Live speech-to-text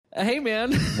Hey,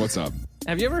 man. What's up?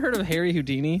 Have you ever heard of Harry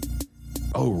Houdini?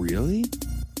 Oh, really?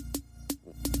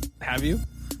 Have you?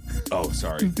 Oh,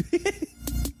 sorry.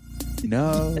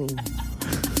 No.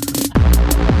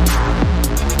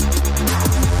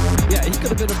 Yeah, he could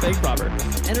have been a bank robber.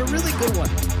 And a really good one.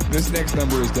 This next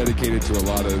number is dedicated to a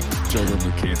lot of children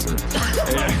with cancer.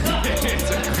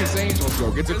 It's a Chris Angel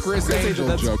joke. It's a Chris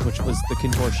Angel joke. Which was the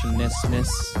contortioning?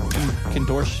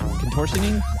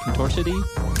 Contortionality?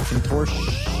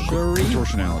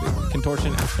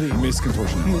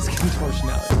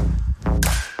 Miscontortionality.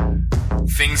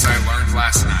 Things I learned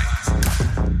last night.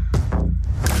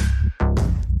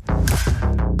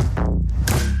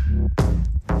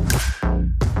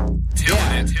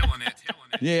 Tilling it.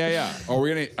 Yeah. Oh,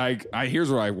 we're gonna.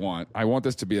 Here's what I want. I want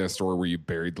this to be a story where you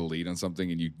buried the lead on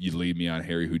something and you lead me on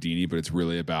Harry Houdini, but it's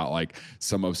really about like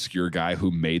some obscure guy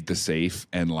who made the safe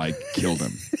and like killed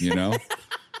him. You know.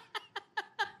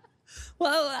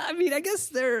 Well, I mean, I guess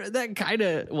that kind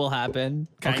of will happen.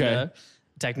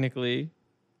 Technically.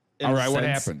 All right, what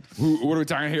happened? What are we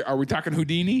talking here? Are we talking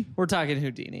Houdini? We're talking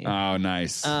Houdini. Oh,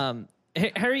 nice.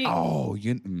 Harry. Oh,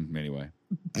 anyway.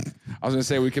 I was gonna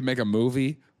say we could make a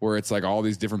movie where it's like all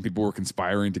these different people were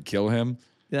conspiring to kill him.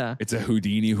 Yeah, it's a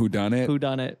Houdini whodunit.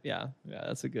 Whodunit. Yeah.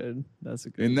 That's a good.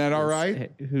 Isn't that all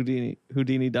right? Houdini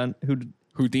done.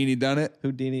 Houdini done it.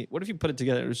 Houdini. What if you put it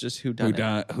together? It was just Houdini.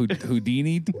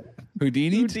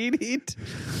 Houdini.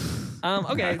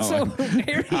 Okay, No, so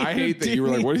Harry I hate that you were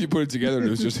like, what if you put it together and it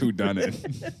was just who done it?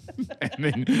 and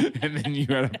then you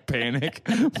had a panic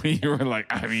when you were like,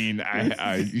 I mean, No,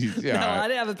 I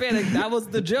didn't have a panic. That was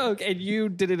the joke, and you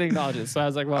didn't acknowledge it. So I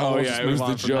was like, well, we'll just it was move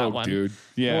the on from joke, that one. dude.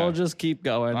 Yeah, we'll just keep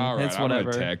going. All right, It's whatever.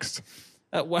 I'm gonna text.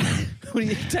 What are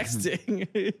you texting?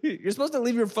 You're supposed to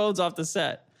leave your phones off the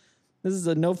set. This is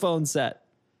a no phone set.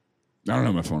 I don't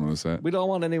have my phone on the set. We don't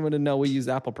want anyone to know we use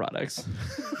Apple products.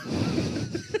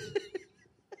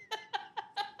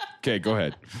 Okay, go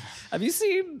ahead. Have you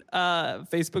seen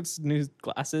Facebook's new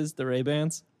glasses, the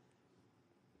Ray-Bans?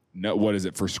 No, what is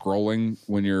it for scrolling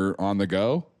when you're on the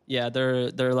go? Yeah,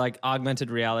 they're like augmented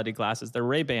reality glasses. They're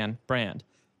Ray-Ban brand.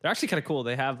 They're actually kind of cool.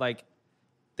 They have like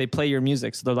they play your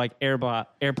music, so they're like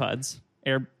AirPods.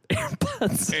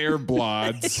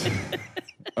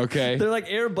 Okay. They're like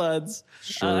AirBuds.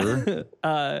 Sure.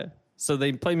 So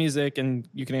they play music and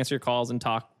you can answer your calls and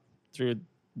talk through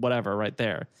whatever right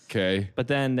there. Okay. But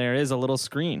then there is a little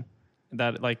screen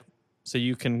that like, so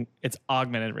you can, it's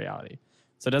augmented reality.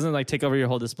 So it doesn't like take over your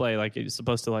whole display. Like it's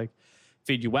supposed to like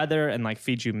feed you weather and like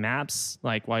feed you maps.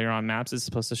 Like while you're on maps, it's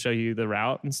supposed to show you the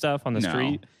route and stuff on the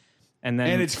street. And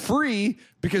it's free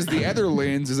because the other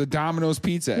lens is a Domino's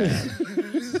pizza ad.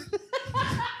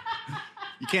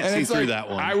 You can't see through that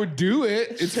one. I would do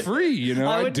it. It's free, you know.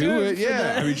 I would do it.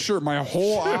 Yeah. I mean, sure, my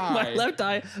whole eye. My left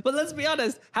eye. But let's be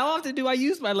honest. How often do I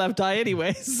use my left eye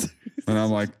anyways? And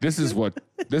I'm like, this is what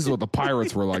the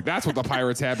pirates were like. That's what the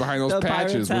pirates had behind those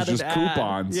patches was just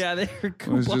coupons. Yeah, they were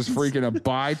coupons. It was just freaking a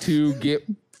buy two, get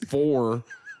four.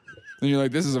 And you're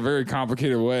like, this is a very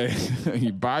complicated way.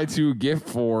 You buy two, get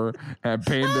four at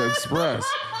Panda Express.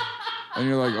 And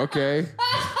you're like, okay.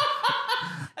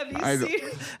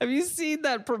 Have you seen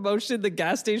that promotion, the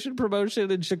gas station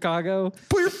promotion in Chicago?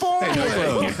 Put your phone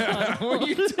away. What are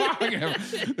you talking about?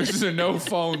 This is a no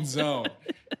phone zone.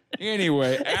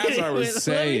 Anyway, as I was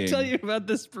saying. Let me tell you about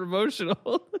this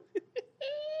promotional.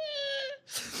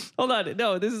 Hold on.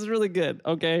 No, this is really good.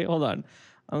 Okay, hold on.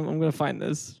 I'm going to find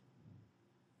this.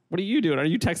 What are you doing? Are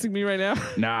you texting me right now?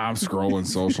 Nah, I'm scrolling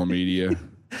social media.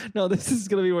 No, this is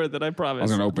going to be worth it. I promise. I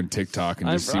was going to open TikTok and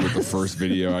just see what the first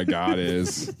video I got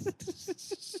is.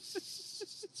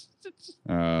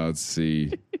 Let's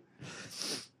see.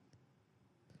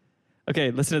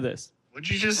 Okay, listen to this. What'd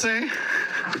you just say?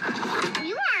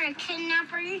 You are a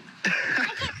kidnapper.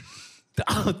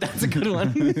 Oh, that's a good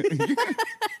one.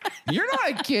 You're not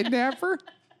a kidnapper.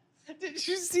 Did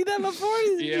you see that before?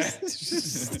 Yeah.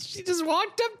 She just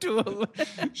walked up to him.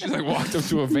 She like walked up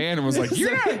to a van and was like,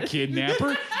 "You're not a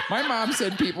kidnapper. My mom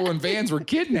said people in vans were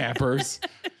kidnappers."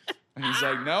 And he's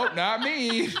like, "Nope, not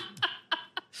me."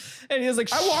 And he was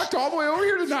like, "I walked all the way over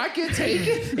here to not get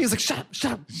taken." He was like, "Shut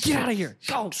up, get out of here,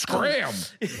 go, scram."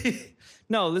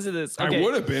 No, listen to this. Okay. I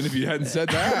would have been if you hadn't said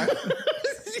that.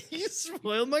 You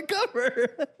spoiled my cover.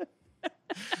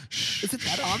 Is it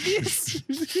that obvious?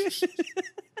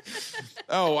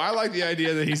 Oh, I like the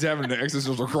idea that he's having an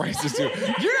existential crisis too.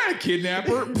 You're not a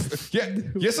kidnapper. Yeah,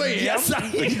 yes I am. Yes, I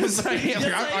am. Yes, I am.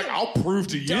 Yes, I'll prove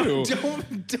to you. Don't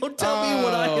tell me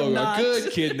what I am not. A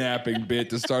good kidnapping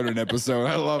bit to start an episode.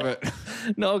 I love it.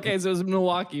 No, okay, so it was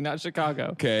Milwaukee, not Chicago.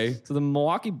 Okay. So the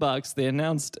Milwaukee Bucks, they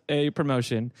announced a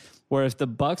promotion where if the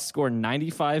Bucks score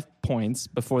 95 points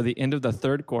before the end of the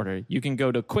third quarter, you can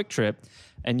go to Quick Trip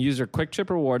and use your Quick Trip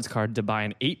rewards card to buy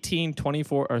an 18,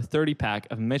 24, or 30 pack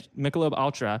of Michelob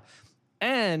Ultra.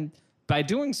 And by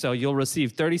doing so, you'll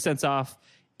receive 30 cents off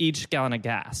each gallon of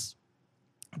gas.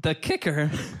 The kicker...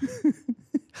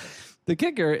 The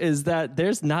kicker is that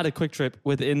there's not a Quick Trip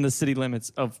within the city limits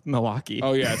of Milwaukee.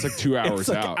 Oh, yeah. It's like 2 hours it's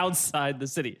like out. outside the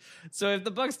city. So if the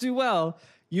Bucks do well,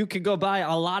 you could go buy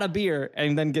a lot of beer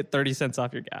and then get 30 cents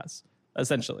off your gas,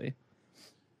 essentially.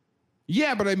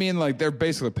 Yeah, but I mean, like, they're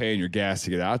basically paying your gas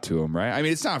to get out to them, right? I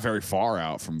mean, it's not very far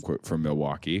out from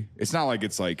Milwaukee. It's not like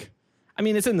it's like... I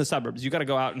mean, it's in the suburbs. You got to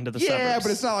go out into the suburbs. Yeah,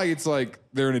 but it's not like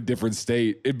they're in a different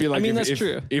state. It'd be like, that's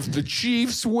true. If the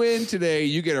Chiefs win today,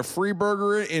 you get a free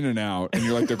burger at In-N-Out, and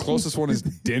you're like, the closest one is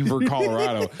Denver,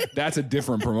 Colorado. That's a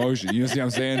different promotion. You know what I'm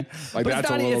saying? Like, But that's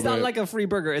it's not like a free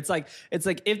burger. It's like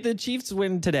if the Chiefs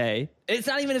win today, it's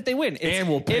not even if they win. And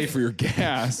we'll pay for your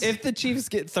gas. If the Chiefs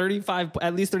get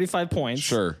at least 35 points,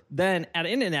 sure. Then at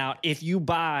In-N-Out, if you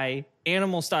buy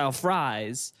animal style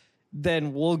fries,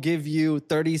 then we'll give you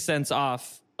 30 cents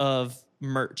off of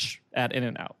merch at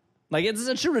In-N-Out. Like, it's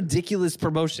such a ridiculous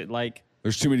promotion. Like,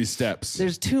 there's too many steps.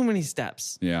 There's too many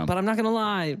steps. Yeah. But I'm not going to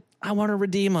lie. I want to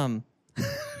redeem them.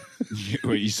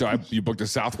 You booked a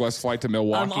Southwest flight to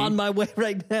Milwaukee? I'm on my way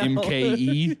right now.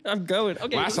 MKE? I'm going.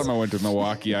 Okay. Last time I went to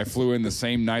Milwaukee, I flew in the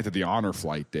same night that the honor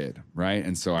flight did, right?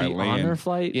 And so I land. Honor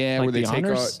flight? Yeah, Like where they the take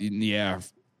honors?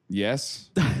 yes.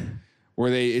 Where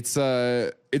it's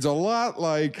a lot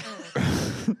like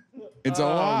it's a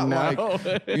lot like,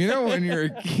 you know, when you're a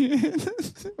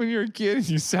kid and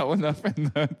you sell enough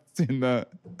in the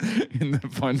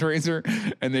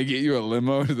fundraiser and they get you a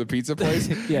limo to the pizza place.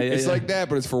 It's like that,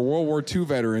 but it's for World War II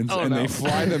veterans, they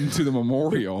fly them to the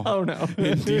memorial. Oh no,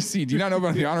 in DC. Do you not know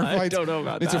about the honor flights? I don't know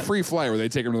about It's that. a free flight where they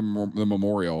take them to the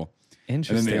memorial.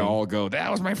 Interesting. And then they all go,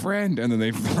 that was my friend. And then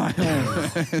they fly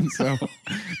home. And so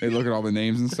they look at all the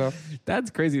names and stuff. That's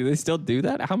crazy. They still do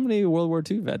that? How many World War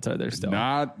II vets are there still?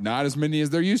 Not as many as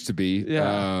there used to be.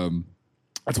 Yeah.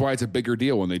 That's why it's a bigger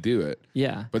deal when they do it.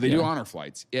 Yeah. But they do honor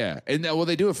flights. Yeah. And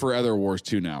they do it for other wars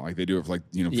too now. Like they do it for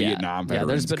Vietnam veterans. Yeah,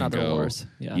 there's been can other go. wars.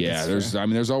 Yeah,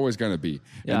 there's always going to be.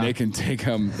 Yeah. And they can take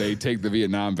them. They take the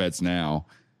Vietnam vets now.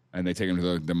 And they take them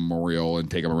to the memorial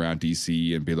and take them around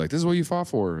D.C. and be like, this is what you fought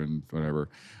for and whatever.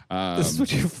 This is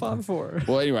what you fought for.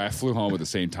 Well, anyway, I flew home at the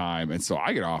same time. And so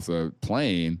I get off the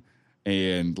plane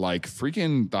and like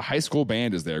freaking the high school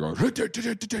band is there going,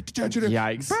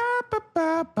 Yikes.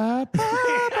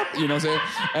 you know what I'm saying?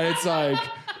 And it's like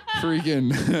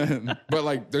freaking, but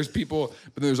like there's people,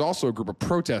 but there's also a group of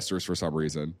protesters for some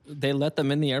reason. They let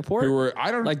them in the airport? Who were,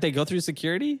 like they go through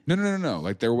security? No.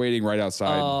 Like they're waiting right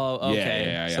outside. Oh, okay.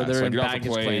 Yeah. So they're in I get off the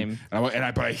baggage plane,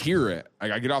 claim. but I hear it.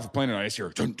 Like I get off the plane and I just hear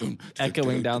dun, dun, dun,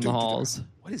 echoing down the dun, dun, halls. dun.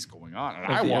 What is going on? And At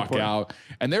I the walk airport. out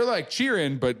and they're like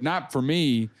cheering, but not for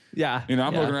me. Yeah. You know,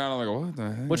 I'm yeah. looking around. I'm like, what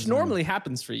the heck? Which normally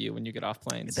happens for you when you get off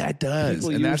planes. That does,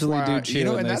 People and that's usually why, do cheer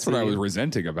when and they that's what see I was you.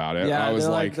 resenting about it. Yeah, I was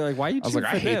they're like, why are you I was like, cheering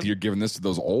I for hate them? that you're giving this to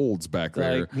those olds back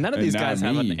there. Like, none of and these not guys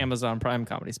have me. an Amazon Prime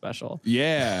comedy special.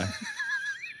 Yeah.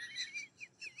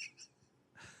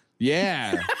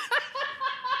 Yeah.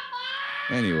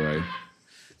 Anyway.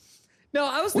 No,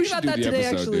 I was We thinking should about do that the today,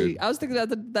 episode, actually. dude. I was thinking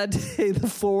about that day, the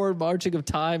forward marching of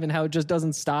time and how it just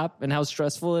doesn't stop and how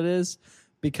stressful it is.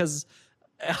 Because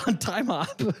on Time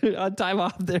Off,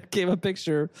 there came a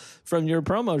picture from your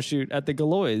promo shoot at the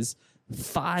Galois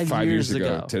 5 years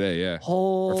ago. Today, yeah.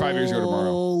 Holy Or 5 years ago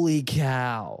tomorrow. Holy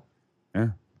cow. Yeah.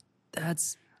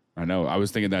 That's... I know. I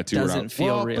was thinking that too. Doesn't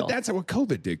feel real. But that's what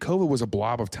COVID did. COVID was a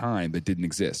blob of time that didn't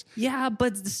exist. Yeah,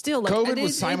 but still, like, COVID it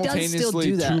was does still simultaneously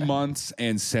do that. 2 months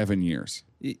and 7 years.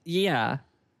 Yeah,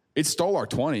 It stole our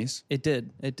 20s. it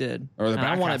did. It did. Or the And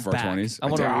back I want half it of our back. 20s. I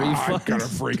want a refund. I gotta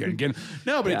freaking get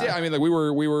No, but it Yeah. did. I mean, like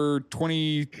we were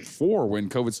 24 when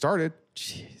COVID started.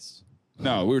 Jeez.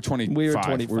 No, we were 25. We were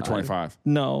 25. We were 25.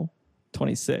 No,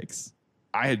 26.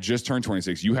 I had just turned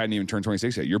 26. You hadn't even turned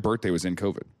 26 yet. Your birthday was in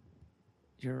COVID.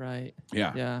 You're right.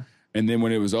 Yeah. Yeah. And then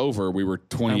when it was over, we were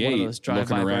 28 one of those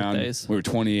drive-by looking around. birthdays. We were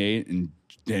 28 and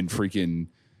freaking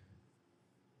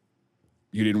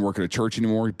you didn't work at a church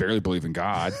anymore. You barely believe in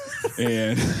God.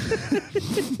 And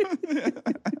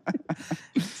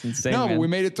It's insane. no, man. but we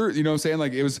made it through. You know what I'm saying?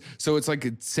 Like it was, so it's like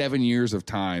 7 years of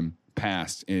time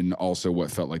passed in also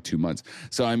what felt like 2 months.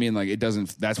 So I mean, like it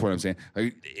doesn't, that's what I'm saying.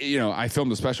 Like, you know, I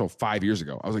filmed a special 5 years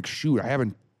ago. I was like, shoot, I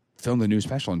haven't filmed a new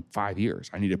special in 5 years.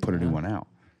 I need to put a new one out.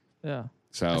 Yeah.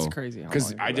 So That's crazy how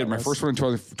because long I ago did that my was. first one in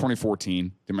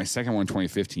 2014, did my second one in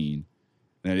 2015,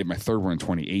 and I did my third one in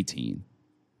 2018.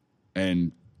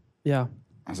 And Yeah.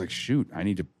 I was like, shoot, I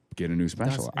need to get a new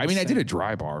special. That's I mean, I did insane. a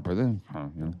dry bar, but then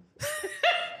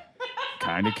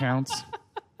kind of counts.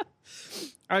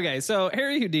 Okay, so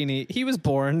Harry Houdini, he was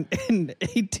born in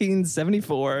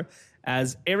 1874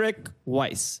 as Eric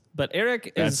Weiss, but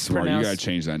Eric That's is smart. You got to pronounced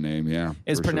change that name. Yeah,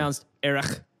 is for sure. pronounced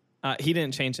Erich. He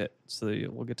didn't change it, so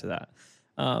we'll get to that.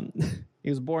 He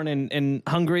was born in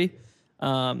Hungary,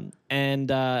 and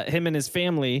him and his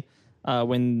family,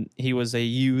 when he was a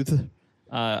youth,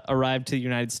 arrived to the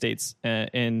United States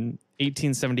in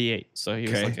 1878. So he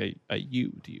was like a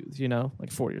youth, you know,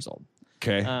 like 4 years old.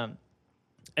 Okay.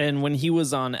 And when he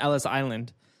was on Ellis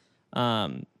Island,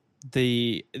 I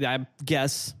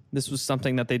guess this was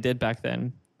something that they did back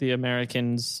then. The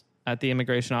Americans at the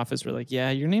immigration office were like,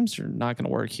 "Yeah, your names are not going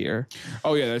to work here."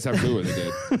 Oh yeah, that's absolutely what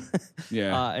they did.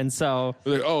 Yeah. And so,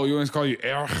 They're like, oh, you want us to call you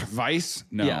Erich Weiss?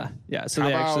 No. yeah. So How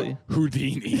they about actually.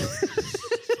 Houdini?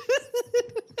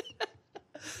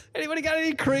 Anybody got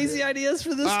any crazy ideas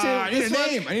for this too? I need a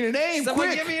name. I need a name. Someone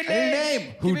Quick. give me a I need a name.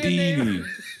 name. Give me a name. Houdini.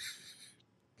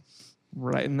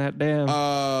 Writing that down.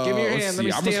 Give me your let's hand. Let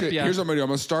me see. stamp you. Here's what I'm going to do. I'm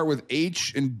going to start with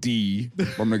H and D.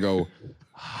 I'm going to go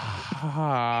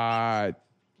hot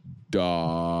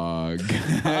dog.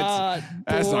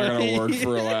 That's not going to work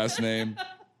for a last name.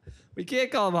 We can't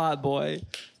call him Hot Boy.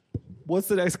 What's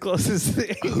the next closest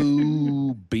thing?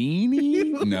 Houdini?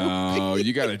 No,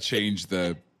 you got to change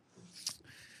the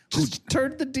Just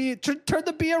turn the B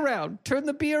around. Turn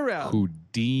the B around.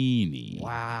 Houdini.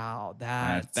 Wow,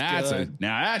 that's Now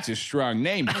that's a strong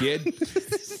name, kid.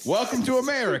 Welcome to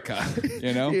America.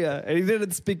 You know? yeah. And he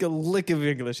didn't speak a lick of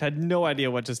English. Had no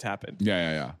idea what just happened.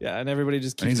 Yeah. Yeah, and everybody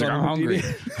just And keeps he's like, calling I'm him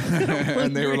hungry. Houdini.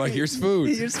 And they were like, here's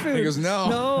food. Here's food. And he goes,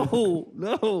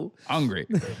 No. hungry.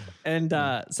 And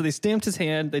so they stamped his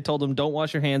hand. They told him, "Don't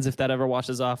wash your hands. If that ever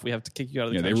washes off, we have to kick you out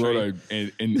of the Yeah, they country." wrote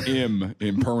an M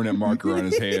in permanent marker on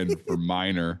his hand for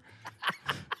minor.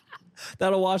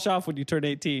 That'll wash off when you turn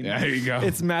 18. Yeah, there you go.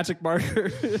 It's magic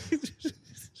marker.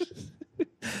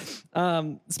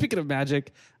 Speaking of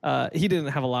magic, he didn't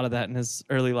have a lot of that in his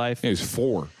early life. He was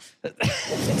 4.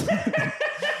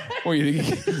 Well, you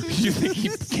think he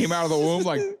came out of the womb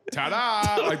like,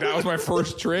 ta-da, like that was my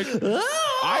first trick?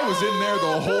 I was in there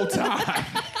the whole time.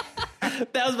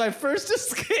 That was my first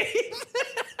escape.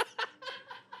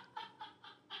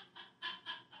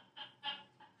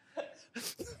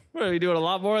 We're going to be doing a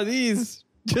lot more of these.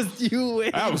 Just you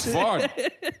wait. That was fun.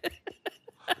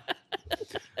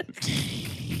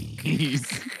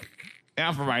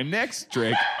 Now for my next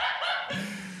trick.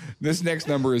 This next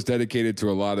number is dedicated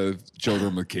to a lot of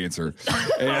children with cancer.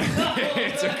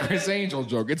 It's a Chris Angel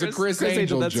joke. It's a Chris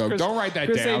Angel that's joke. Chris- Don't write that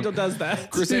Chris down. Angel does that.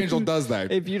 Chris Angel does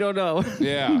that. If you don't know.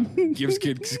 Yeah. Gives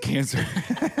kids cancer.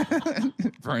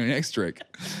 For our next trick.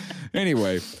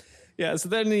 Anyway. Yeah, so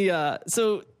then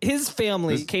so his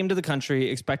family came to the country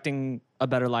expecting a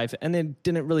better life, and they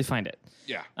didn't really find it.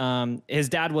 Yeah. His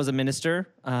dad was a minister,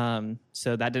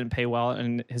 so that didn't pay well,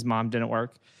 and his mom didn't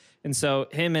work. And so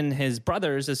him and his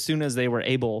brothers, as soon as they were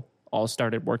able, all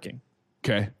started working.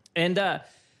 Okay. And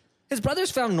his brothers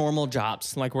found normal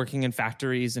jobs, like working in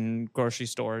factories and grocery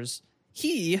stores.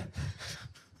 He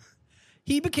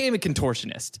became a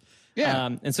contortionist. Yeah.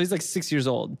 And so he's like 6 years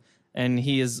old, and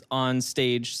he is on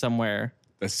stage somewhere.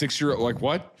 A 6-year-old, like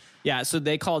what? Yeah, so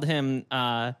they called him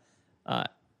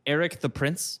Eric the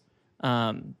Prince.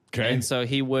 Okay. And so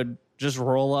he would just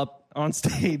roll up on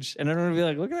stage, and everyone would be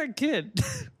like, "Look at that kid!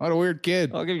 What a weird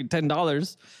kid. I'll give you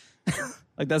 $10."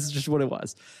 Like that's just what it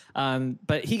was.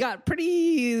 But he got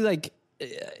pretty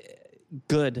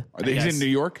good. I He's guess. in New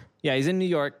York? Yeah, he's in New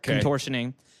York Okay.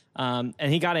 contortioning. And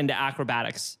he got into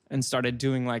acrobatics and started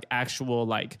doing like actual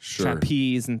Sure.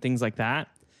 trapeze and things like that.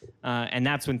 And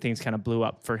that's when things kind of blew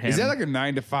up for him. Is that like a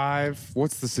 9 to 5?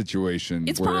 What's the situation?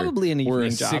 It's probably an where a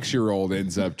evening job. 6-year-old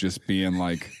ends up just being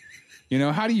like,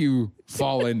 how do you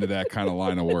fall into that kind of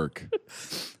line of work?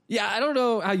 Yeah, I don't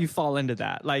know how you fall into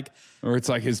that. Or it's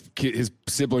like his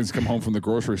siblings come home from the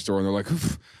grocery store and they're like,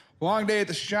 "Oof, long day at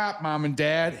the shop, Mom and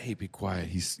Dad." Hey, be quiet.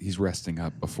 He's resting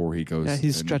up before he goes. Yeah,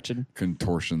 he's and stretching.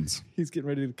 Contortions. He's getting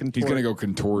ready to contort. He's gonna go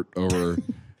contort over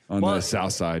on the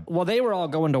south side. Well, they were all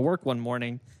going to work one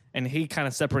morning, and he kind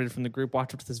of separated from the group,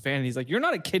 walked up to this van, and he's like, "You're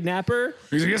not a kidnapper."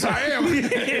 He's like, "Yes, I am." And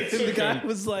the guy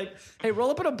was like, "Hey,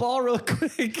 roll up in a ball real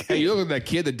quick." Hey, you look like that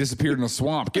kid that disappeared in a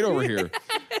swamp. Get over here.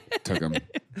 Took him.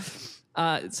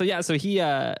 So he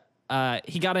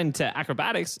got into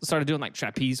acrobatics, started doing like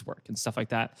trapeze work and stuff like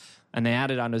that, and they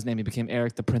added onto his name. He became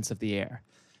Eric the Prince of the Air,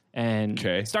 and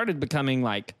started becoming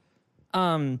like,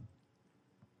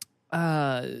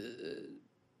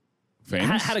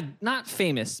 Famous? had a not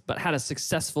famous, but had a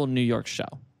successful New York show.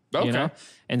 Okay. You know?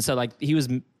 And so like he was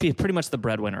pretty much the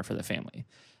breadwinner for the family.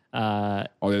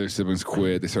 All the other siblings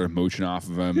quit. They started mooching off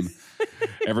of him.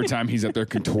 Every time he's up there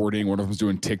contorting, one of them's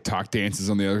doing TikTok dances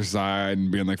on the other side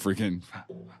and being like freaking.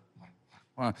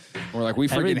 We're like, we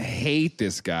freaking hate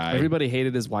this guy. Everybody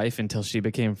hated his wife until she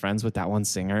became friends with that one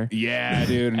singer. Yeah,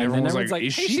 dude. And everyone was like,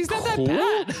 is hey, she she's cool? not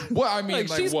that bad. Well, I mean,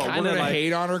 she's what? We're kinda going to like-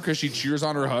 hate on her because she cheers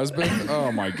on her husband?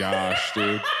 Oh, my gosh,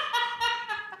 dude.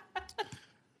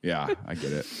 Yeah, I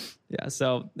get it. Yeah,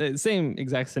 so the same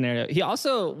exact scenario. He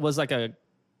also was like a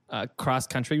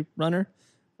cross-country runner,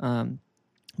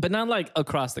 but not like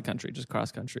across the country, just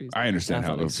cross-country. I understand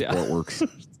how the sport works.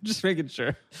 Just making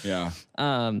sure. Yeah.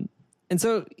 And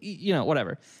so,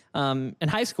 whatever. In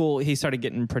high school, he started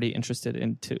getting pretty interested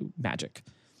into magic.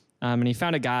 And he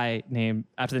found a guy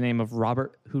after the name of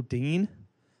Robert Houdini,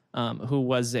 who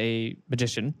was a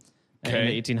magician in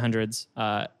the 1800s,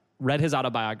 read his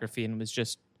autobiography and was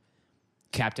just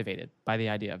captivated by the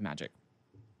idea of magic.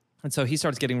 And so he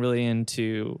starts getting really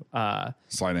into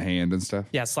sleight of hand and stuff.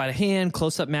 Yeah, sleight of hand,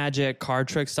 close-up magic, card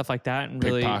tricks, stuff like that. And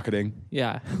really, pickpocketing.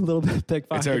 Yeah, a little bit of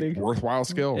pickpocketing. It's a worthwhile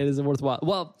skill. It is a worthwhile.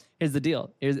 Well, here's the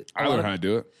deal. I learned how to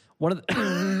do it. One of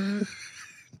the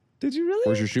Did you really?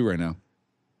 Where's your shoe right now?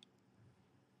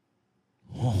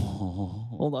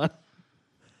 Hold on.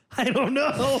 I don't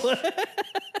know.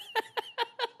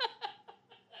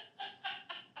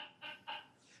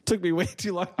 Took me way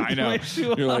too long to I get know. my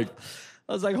shoe You're off. like,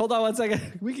 I was like, hold on one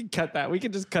second. We can cut that. We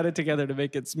can just cut it together to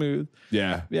make it smooth.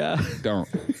 yeah. Yeah. Don't.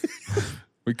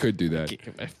 We could do that.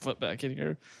 Get my foot back in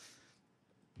here.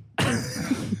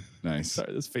 Nice.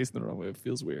 Sorry, this face in the wrong way. It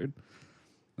feels weird.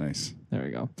 Nice. There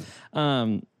we go.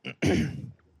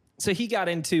 So he got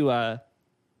into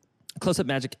close-up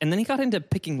magic, and then he got into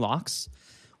picking locks,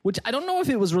 which I don't know if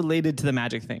it was related to the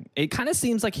magic thing. It kind of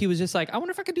seems like he was just like, I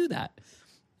wonder if I could do that.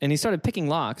 And he started picking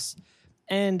locks.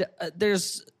 And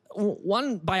there's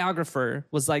one biographer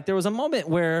was like, there was a moment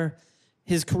where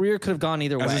his career could have gone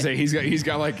either way. As I say, he's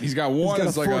got one. He's got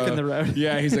that's a like fork in the road.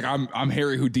 Yeah, he's like, I'm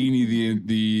Harry Houdini,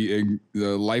 the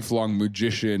lifelong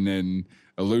magician and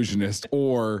illusionist,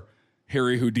 or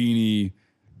Harry Houdini,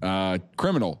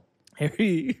 criminal.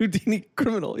 Harry Houdini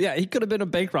criminal. Yeah, he could have been a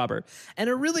bank robber. And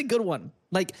a really good one.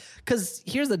 Like, because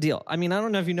here's the deal. I mean, I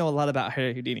don't know if you know a lot about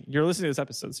Harry Houdini. You're listening to this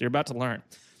episode, so you're about to learn.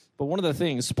 But one of the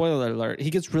things, spoiler alert,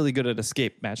 he gets really good at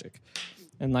escape magic.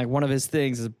 And like one of his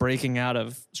things is breaking out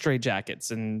of straitjackets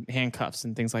and handcuffs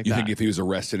and things like You that. think if he was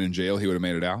arrested in jail, he would have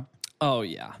made it out? Oh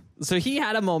yeah. So he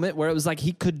had a moment where it was like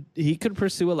he could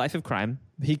pursue a life of crime.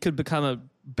 He could become a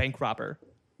bank robber,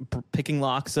 picking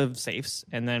locks of safes,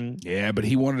 and then Yeah, but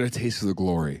he wanted a taste of the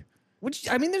glory. which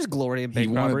I mean, there's glory in bank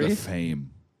He wanted robbery. the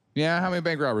fame. Yeah, how many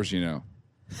bank robbers do you know?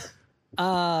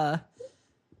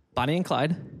 Bonnie and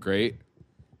Clyde. Great.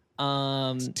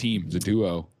 It's a team. It's a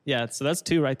duo. Yeah, so that's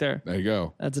 2 right there. There you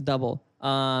go. That's a double.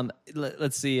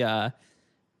 Let's see.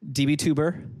 DB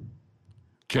Tuber.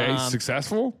 Okay,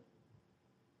 successful?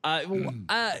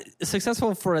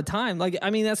 Successful for a time. Like, I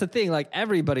mean, that's the thing. Like,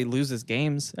 everybody loses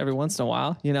games every once in a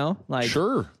while, you know? Like,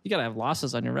 Sure. You got to have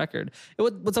losses on your record.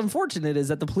 What's unfortunate is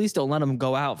that the police don't let him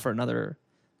go out for another.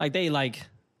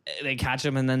 They catch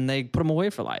him and then they put him away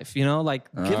for life, you know?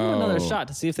 Like, give him another Oh. shot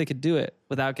to see if they could do it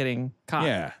without getting caught.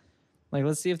 Yeah. Like,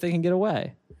 let's see if they can get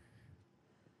away.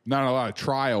 Not a lot of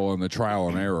trial in the trial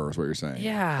and error is what you're saying.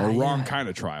 Yeah, Or wrong yeah. kind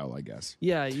of trial, I guess.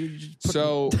 Yeah, you just put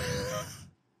So,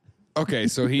 okay,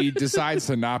 so he decides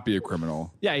to not be a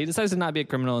criminal Yeah, he decides to not be a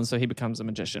criminal, and so he becomes a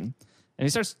magician. And he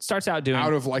starts out doing.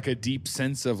 out of like a deep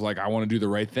sense of like, I want to do the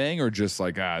right thing, or just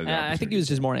like, I think he was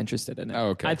just more interested in it. Oh,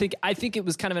 okay. I think it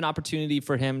was kind of an opportunity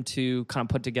for him to kind of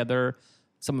put together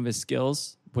some of his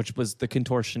skills, which was the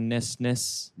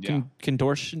contortionistness, Yeah.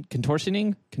 contortioning,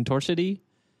 contortionality,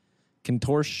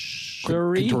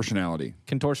 contortionality.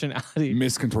 contortionality,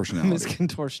 Miscontortionality.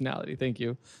 miscontortionality. Thank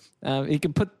you. He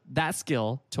could put that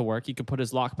skill to work. He could put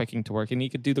his lock picking to work, and he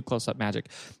could do the close up magic.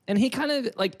 And he kind of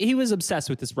he was obsessed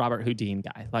with this Robert Houdini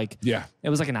guy. Like, Yeah. it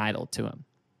was like an idol to him.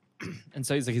 And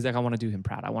so he's like, I want to do him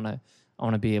proud. I want to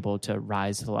be able to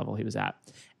rise to the level he was at.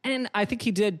 And I think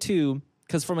he did too,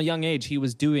 because from a young age he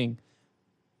was doing,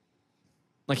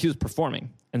 like, he was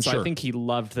performing, and so Sure. I think he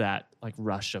loved that like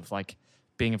rush of like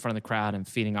being in front of the crowd and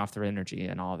feeding off their energy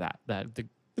and all that.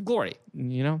 The glory,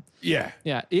 you know? Yeah.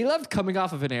 Yeah, he loved coming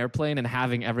off of an airplane and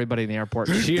having everybody in the airport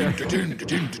cheer.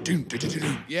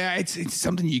 Yeah, it's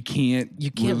something you can't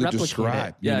really replicate describe.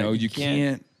 it. Yeah, you know, you you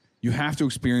can't. You have to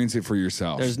experience it for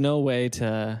yourself. There's no way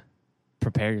to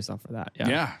prepare yourself for that. Yeah.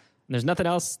 Yeah. And there's nothing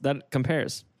else that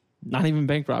compares. Not even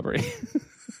bank robbery.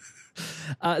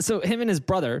 So him and his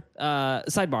brother,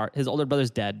 sidebar, his older brother's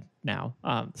dead now.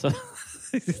 So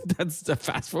that's a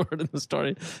fast forward in the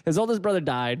story. His oldest brother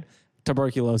died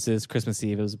tuberculosis, Christmas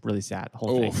Eve. It was really sad, the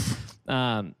whole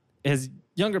thing. His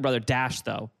younger brother, Dash,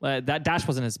 though, that Dash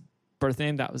wasn't his birth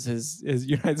name. That was his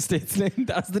United States name.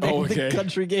 That was the name the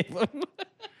country gave him.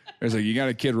 It's like, you got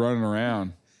a kid running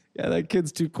around. Yeah, that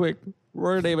kid's too quick.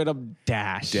 We're naming him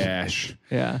Dash. Dash.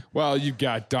 Yeah. Well, you've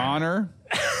got Donner.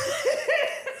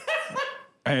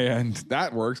 And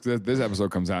that works. This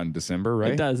episode comes out in December,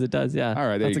 right? It does, yeah. All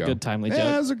right, there That's you go. a good timely joke.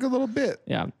 Yeah, that's a good little bit.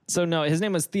 Yeah. So, no, his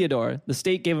name was Theodore. The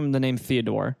state gave him the name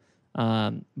Theodore.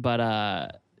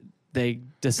 But they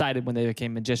decided when they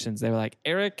became magicians, they were like,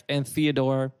 Eric and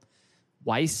Theodore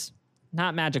Weiss,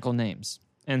 not magical names.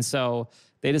 And so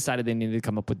they decided they needed to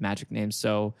come up with magic names.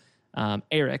 So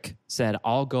Eric said,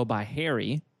 I'll go by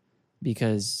Harry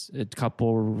because a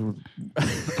couple...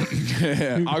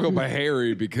 I'll go by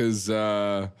Harry because,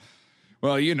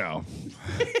 well, you know.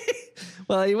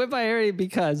 Well, he went by Harry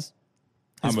because...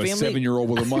 I'm a 7-year-old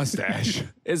with a mustache.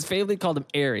 His family called him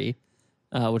Airy,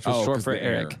 which was short for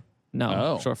Eric.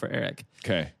 No, short for Eric.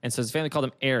 Okay. And so his family called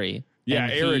him Airy. Yeah,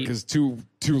 Eric is too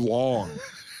long.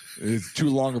 It's too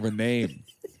long of a name.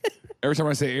 Every time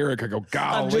I say Eric, I go,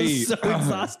 golly. I'm just so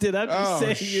exhausted. I'm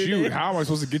just saying your name. How am I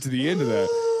supposed to get to the end of that?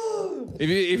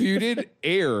 If you did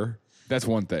air, that's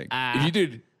one thing. If you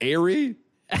did airy,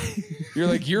 you're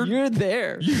like, you're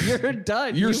there. You're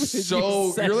done. You're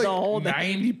the whole like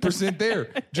 90% there.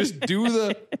 Just do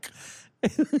the.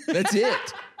 That's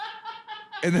it.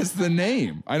 And that's the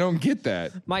name. I don't get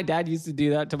that. My dad used to do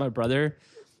that to my brother.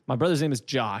 My brother's name is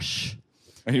Josh.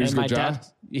 And he was my Josh? dad,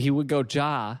 he would go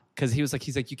Ja because he's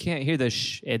like, you can't hear the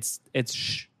sh. It's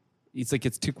sh. He's like,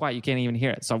 it's too quiet. You can't even hear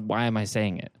it. So why am I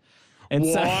saying it? And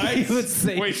what? So he would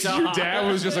say Wait, Ja. your dad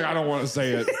was just like, I don't want to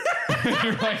say it.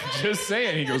 You're like, just say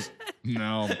it. He goes,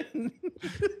 no,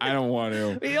 I don't want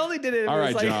to. He only did it. All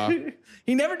right, like, Ja.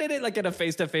 He never did it like in a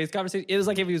face-to-face conversation. It was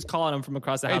like if he was calling him from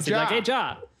across the house. He'd be like, hey,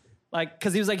 Ja. Like,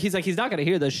 because he's like, he's not going to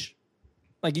hear the sh.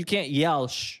 Like, you can't yell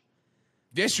sh.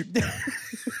 Yes, you.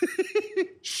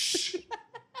 Shh.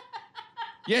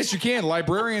 Yes, you can.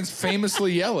 Librarians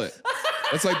famously yell it.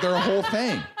 That's like their whole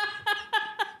thing.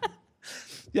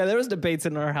 Yeah, there was debates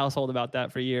in our household about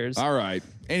that for years. All right.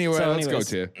 Anyway, let's go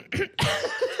to.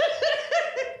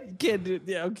 Can't do.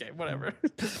 Yeah, okay, whatever.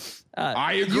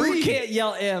 I agree. You can't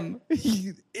yell M. M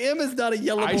is not a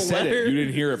yellable I said letter. it. You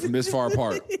didn't hear it from this far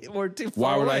apart. Or too far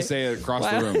Why would away. I say it across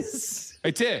the room?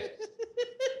 Hey, Tick.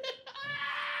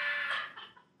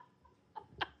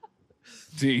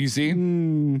 See, you see?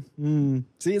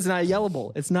 See, it's not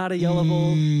yellable. It's not a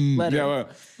yellable letter. Yeah,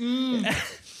 well,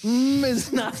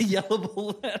 Is not a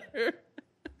yellable letter.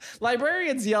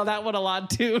 Librarians yell that one a lot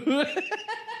too.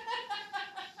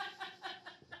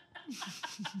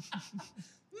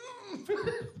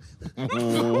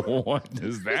 what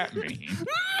does that mean?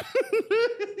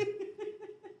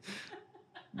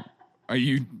 Are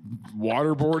you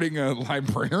waterboarding a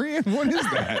librarian? What is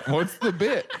that? What's the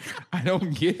bit? I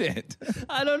don't get it.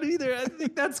 I don't either. I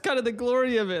think that's kind of the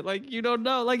glory of it. Like, you don't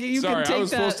know. Like, you Sorry, can take I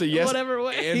was that supposed to yes whatever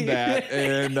way. and that,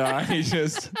 and I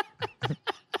just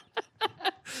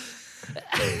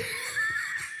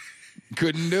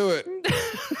couldn't do it.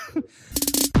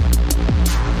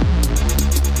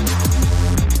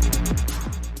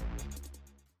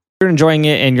 You're enjoying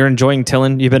it and you're enjoying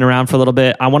Tillin, you've been around for a little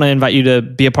bit, I want to invite you to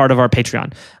be a part of our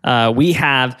Patreon. We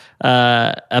have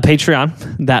a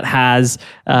Patreon that has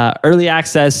early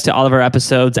access to all of our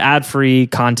episodes, ad-free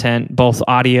content, both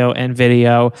audio and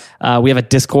video. We have a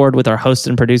Discord with our hosts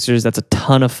and producers. That's a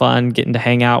ton of fun, getting to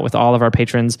hang out with all of our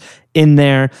patrons in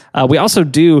there. We also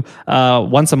do,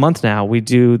 once a month now, we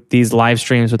do these live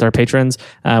streams with our patrons.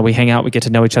 We hang out, we get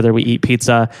to know each other, we eat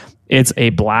pizza. It's a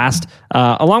blast,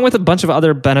 along with a bunch of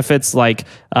other benefits like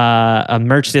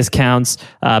merch discounts,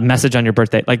 message on your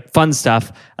birthday, like fun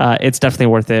stuff. It's definitely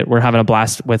worth it. We're having a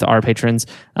blast with our patrons.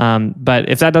 But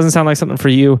if that doesn't sound like something for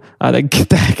you, then get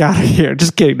the heck out of here.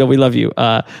 Just kidding. No, we love you.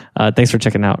 Thanks for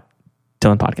checking out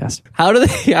Dylan Podcast. How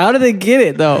do they get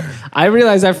it though? I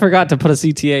realized I forgot to put a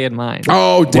CTA in mine.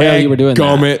 Oh, dang, you were doing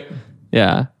gummit.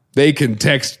 Yeah. They can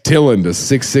text Tillin to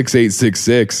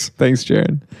 66866. Thanks,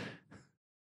 Jared.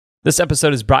 This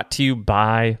episode is brought to you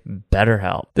by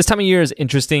BetterHelp. This time of year is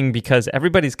interesting because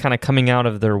everybody's kind of coming out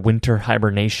of their winter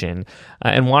hibernation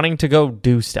and wanting to go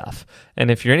do stuff.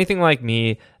 And if you're anything like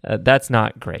me, that's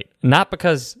not great. Not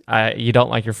because you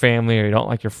don't like your family or you don't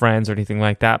like your friends or anything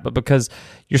like that, but because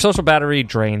your social battery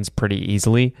drains pretty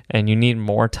easily and you need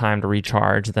more time to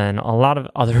recharge than a lot of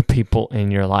other people in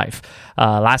your life.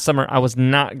 Last summer, I was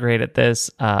not great at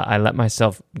this. I let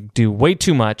myself do way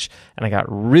too much and I got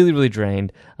really, really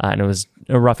drained. And it was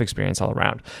a rough experience all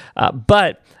around.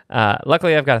 But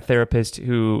Luckily, I've got a therapist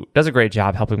who does a great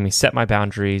job helping me set my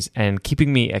boundaries and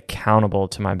keeping me accountable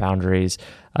to my boundaries,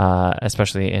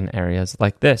 especially in areas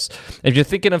like this. If you're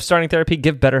thinking of starting therapy,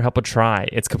 give BetterHelp a try.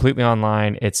 It's completely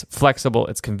online, it's flexible,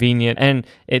 it's convenient, and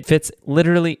it fits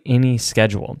literally any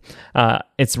schedule.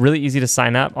 It's really easy to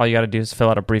sign up. All you got to do is fill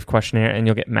out a brief questionnaire, and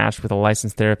you'll get matched with a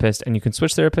licensed therapist, and you can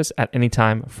switch therapists at any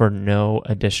time for no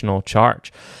additional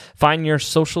charge. Find your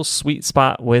social sweet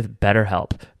spot with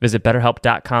BetterHelp. Visit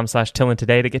BetterHelp.com/Tillin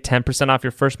today to get 10% off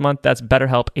your first month. That's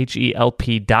BetterHelp,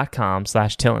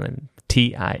 HELP.com/Tillin,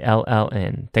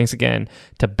 TILLN. Thanks again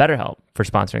to BetterHelp for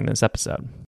sponsoring this episode.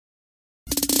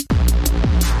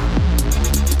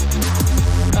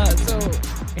 So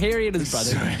Harry and his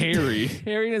brother.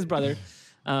 Harry and his brother,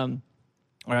 or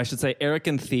I should say Eric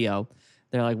and Theo.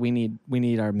 They're like, we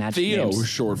need our magic Theo names. was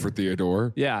short for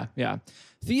Theodore. Yeah.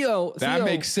 Theo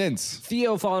Makes sense.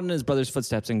 Theo followed in his brother's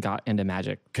footsteps and got into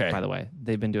magic. Okay. By the way,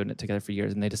 they've been doing it together for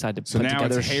years, and they decided to So put now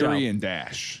together it's a show. Harry and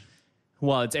Dash.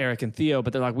 Well, it's Eric and Theo,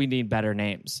 but they're like, we need better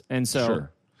names. And so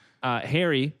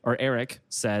Harry, or Eric,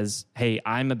 says, hey,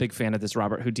 I'm a big fan of this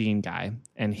Robert Houdin guy.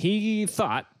 And he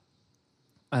thought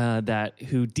that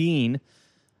Houdin,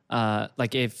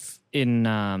 like if in,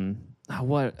 I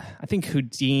think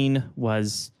Houdin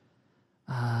was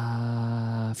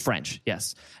French,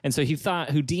 yes. And so he thought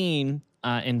Houdin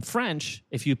in French,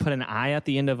 if you put an I at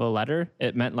the end of a letter,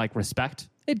 it meant like respect.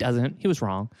 It doesn't. He was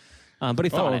wrong. But he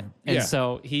thought it. And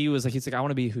so he's like, I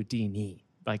want to be Houdini,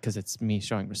 like, because it's me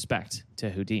showing respect to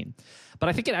Houdin. But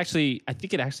I think it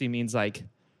actually means like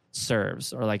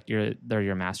serves, or like they're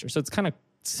your master. So it's kind of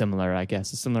similar, I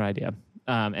guess, a similar idea.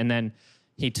 And then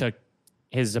he took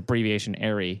his abbreviation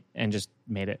Harry and just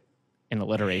made it an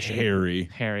alliteration.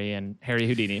 Harry and Harry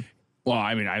Houdini. Well,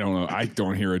 I mean, I don't know. I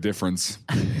don't hear a difference.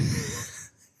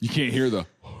 You can't hear the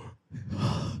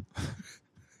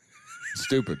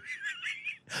stupid.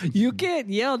 You can't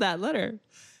yell that letter.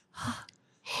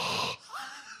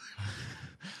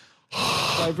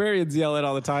 Librarians yell it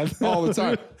all the time. All the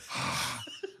time.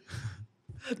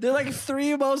 They're like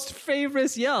three most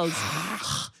famous yells.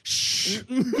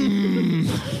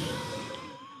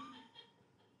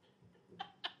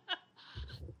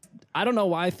 I don't know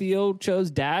why Theo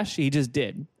chose Dash. He just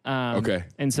did. Okay.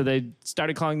 And so they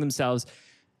started calling themselves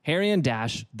Harry and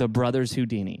Dash, the Brothers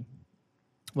Houdini,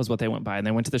 was what they went by. And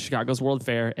they went to the Chicago's World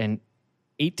Fair in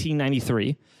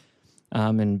 1893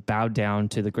 and bowed down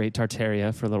to the Great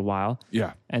Tartaria for a little while.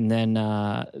 Yeah. And then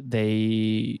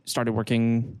they started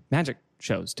working magic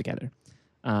shows together.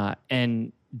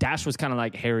 And Dash was kind of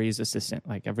like Harry's assistant,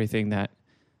 like everything that,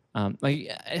 I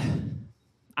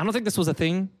don't think this was a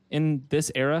thing in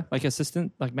this era, like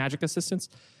magic assistants.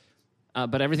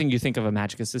 But everything you think of a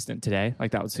magic assistant today,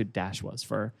 like that was who Dash was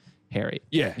for Harry.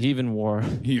 Yeah. He even wore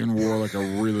like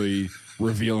a really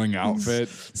revealing outfit.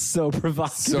 So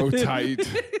provocative. So tight.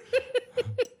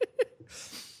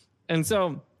 And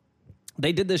so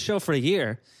they did this show for a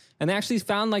year, and they actually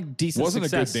found like decent Wasn't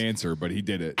success. a good dancer, but he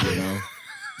did it,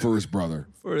 for his brother.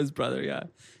 For his brother, yeah.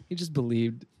 He just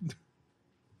believed.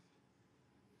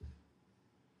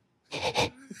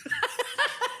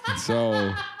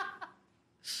 So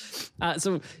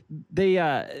they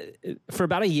for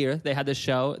about a year they had this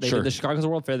show. They did the Chicago's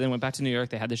World Fair. Then went back to New York.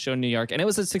 They had this show in New York, and it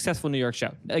was a successful New York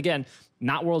show. Again,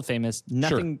 not world famous,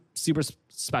 nothing super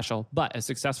special, but a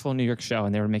successful New York show,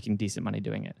 and they were making decent money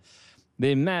doing it.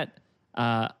 They met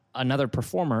another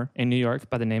performer in New York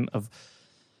by the name of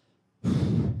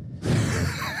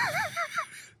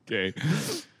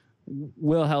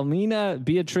Wilhelmina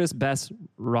Beatrice Bess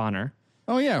Ronner.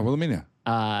 Oh yeah, Wilhelmina.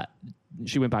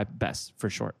 She went by Bess for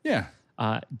short. Yeah.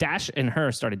 Dash and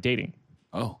her started dating.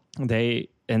 Oh.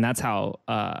 And that's how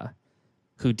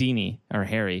Houdini, or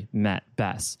Harry, met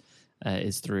Bess,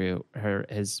 is through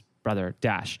his brother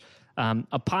Dash.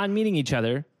 Upon meeting each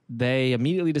other, they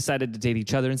immediately decided to date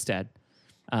each other instead.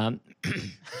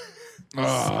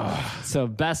 So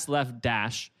Bess left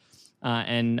Dash,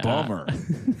 and Bummer.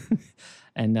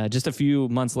 and just a few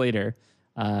months later,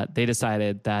 they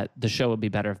decided that the show would be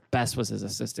better if Bess was his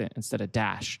assistant instead of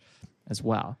Dash as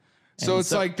well. So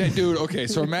it's like that, dude. Okay,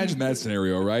 so imagine that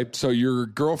scenario, right? So your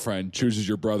girlfriend chooses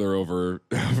your brother over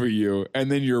you,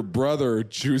 and then your brother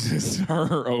chooses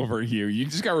her over you. You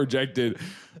just got rejected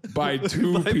by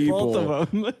two people both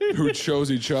of them. who chose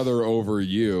each other over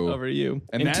you. Over you.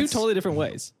 And in two that's- totally different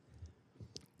ways.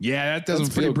 Yeah, that doesn't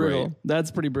That's pretty feel brutal. great. That's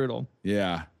pretty brutal.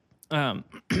 Yeah, And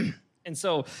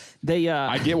so they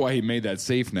I get why he made that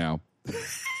safe now.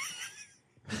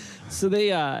 so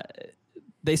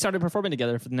they started performing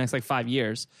together for the next like 5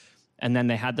 years, and then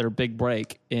they had their big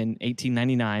break in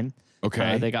 1899.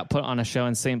 Okay. They got put on a show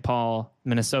in St. Paul,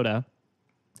 Minnesota,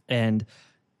 and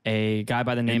a guy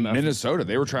by the name of Minnesota.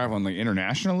 They were traveling like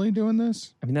internationally doing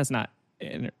this. I mean, that's not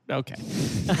okay.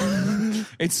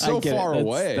 It's so far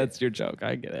away. That's your joke.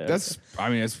 I get it.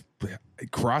 It's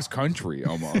cross country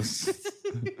almost.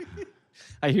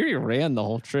 I hear you ran the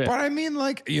whole trip. But I mean,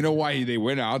 like, you know why they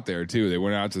went out there too? They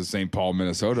went out to St. Paul,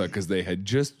 Minnesota, because the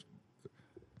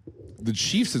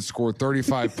Chiefs had scored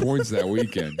 35 points that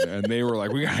weekend, and they were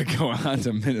like, we got to go out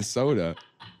to Minnesota.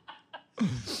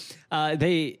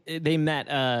 They met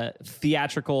a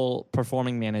theatrical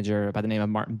performing manager by the name of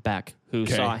Martin Beck, who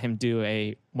saw him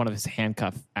do one of his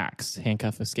handcuff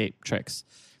escape tricks,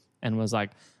 and was like,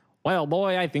 well,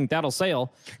 boy, I think that'll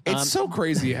sail. It's so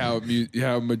crazy how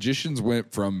magicians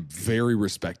went from very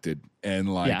respected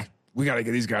and like, we got to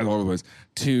get these guys all over the place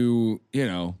to,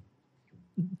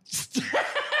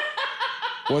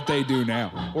 what they do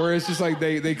now. Where it's just like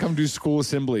they come to school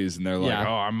assemblies and they're like,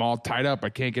 oh, I'm all tied up. I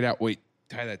can't get out. Wait,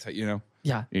 tie that tight,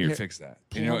 Yeah. Here, fix that.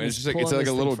 It's just like, it's like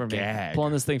a little gag. Pull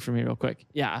on this thing for me real quick.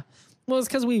 Yeah. Well, it's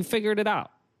because we figured it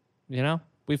out. We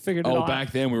figured it out. Oh,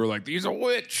 back then we were like, he's a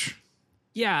witch.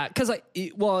 Yeah, because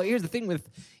here's the thing with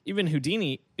even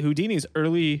Houdini's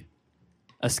early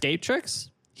escape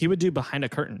tricks, he would do behind a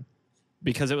curtain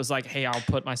because it was like, hey, I'll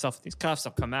put myself in these cuffs,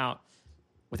 I'll come out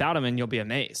without him, and you'll be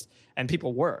amazed. And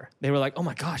people they were like, oh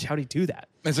my gosh, how'd he do that?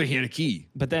 And so he had a key.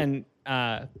 But then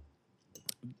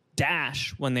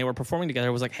Dash, when they were performing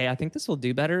together, was like, hey, I think this will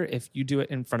do better if you do it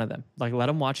in front of them. Like, let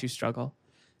them watch you struggle.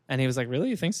 And he was like, really,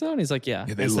 you think so? And he's like, yeah.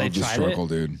 They love the struggle,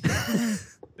 dude.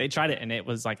 They tried it, and it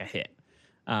was like a hit.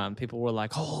 People were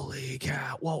like, holy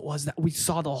cow, what was that? We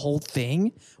saw the whole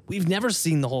thing? We've never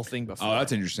seen the whole thing before. Oh,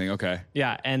 that's interesting. Okay.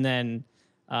 Yeah, and then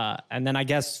I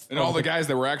guess... And all the guys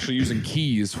that were actually using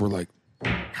keys were like,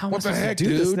 how am I what the supposed heck, to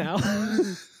do this dude? now?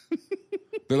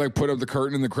 They like put up the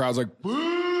curtain and the crowd's like,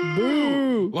 boo,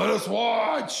 boo, let us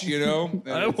watch,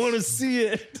 I want to see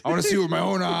it. I want to see it with my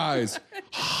own eyes.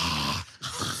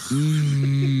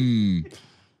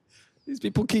 These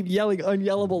people keep yelling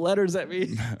unyellable letters at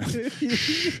me.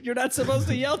 You're not supposed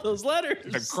to yell those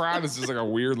letters. The crowd is just like a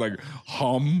weird like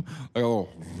hum. Like, oh.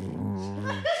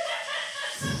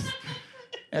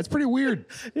 That's pretty weird.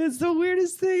 It's the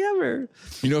weirdest thing ever.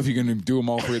 If you're going to do them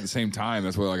all three at the same time,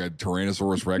 that's what like a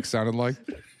Tyrannosaurus Rex sounded like.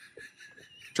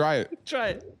 Try it. Try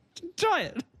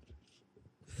it.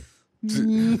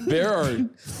 There are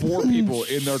 4 people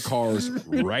in their cars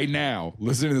right now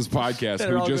listening to this podcast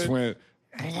who just went,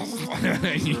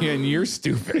 and you're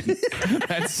stupid.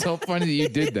 That's so funny that you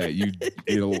did that, you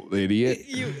ill idiot.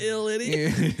 You ill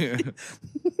idiot.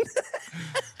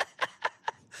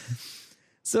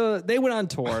 So they went on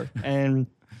tour and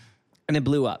it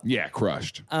blew up. Yeah,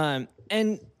 crushed.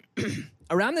 And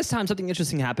around this time, something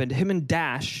interesting happened. Him and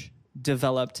Dash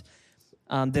developed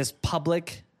this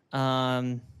public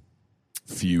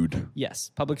feud.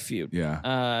 Yes, public feud.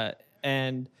 Yeah.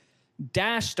 And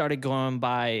Dash started going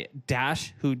by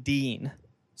Dash Houdini,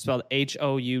 spelled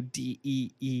Houdeen.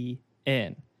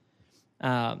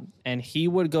 And he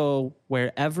would go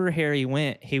wherever Harry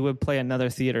went, he would play another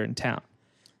theater in town.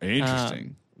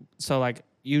 Interesting. So like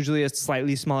usually a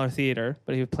slightly smaller theater,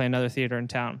 but he would play another theater in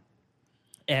town.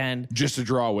 And just to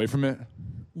draw away from it?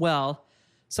 Well,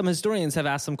 some historians have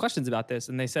asked some questions about this,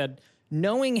 and they said,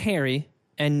 knowing Harry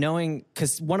and knowing,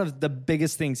 because one of the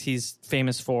biggest things he's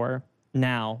famous for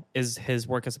now is his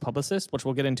work as a publicist, which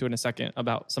we'll get into in a second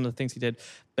about some of the things he did.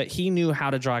 But he knew how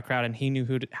to draw a crowd, and he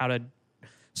knew how to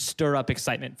stir up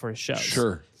excitement for his shows.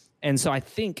 Sure. And so I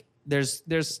think there's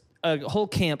a whole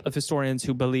camp of historians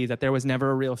who believe that there was never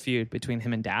a real feud between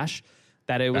him and Dash,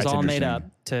 that it was all made up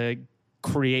to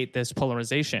create this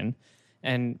polarization,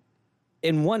 and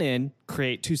in one end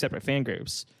create 2 separate fan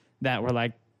groups that were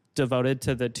like devoted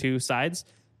to the 2 sides.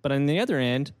 But on the other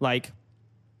end, like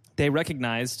they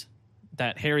recognized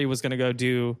that Harry was going to go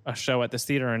do a show at this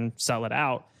theater and sell it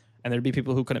out, and there'd be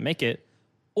people who couldn't make it,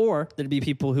 or there'd be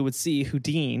people who would see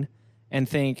Houdini and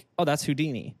think, oh, that's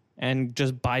Houdini, and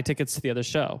just buy tickets to the other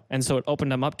show. And so it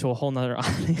opened them up to a whole nother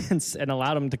audience and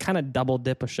allowed them to kind of double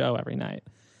dip a show every night.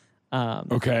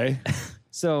 Okay.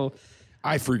 So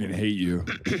I freaking hate you.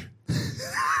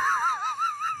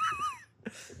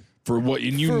 For what,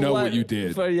 and you know what you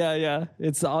did. Yeah.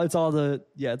 It's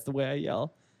the way I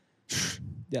yell.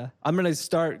 Yeah. I'm gonna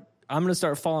start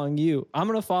following you. I'm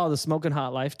gonna follow the Smoking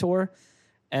Hot Life tour,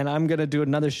 and I'm gonna do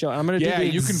another show. I'm gonna do the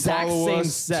you can exact follow same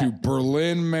us set. to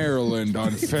Berlin, Maryland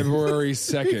on February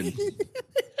 2nd.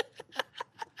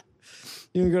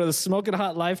 You can go to the Smoking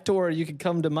Hot Life tour, or you can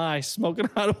come to my Smoking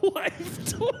Hot Life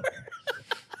tour.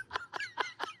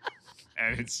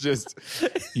 And it's just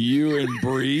you and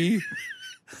Bree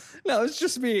No, it's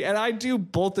just me, and I do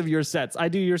both of your sets. I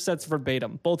do your sets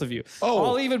verbatim, both of you. Oh,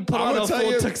 I'll even put I'm on a gonna tell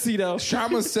full you, tuxedo.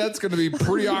 Shama's set's going to be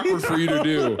pretty awkward for you to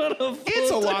do.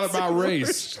 It's a lot about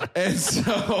race, and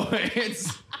so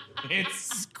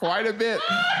it's quite a bit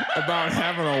about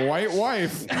having a white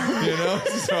wife, you know.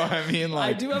 So I mean,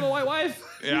 like, I do have a white wife.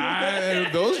 Yeah,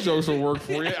 those jokes will work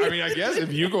for you. I mean, I guess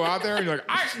if you go out there and you're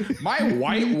like, my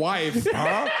white wife,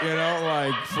 huh? You know,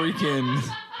 like freaking.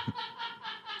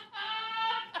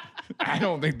 I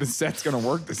don't think the set's gonna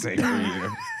work the same for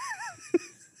you.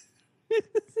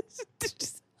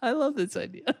 I love this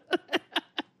idea.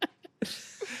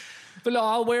 But no,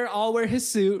 I'll wear his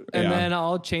suit, and then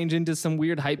I'll change into some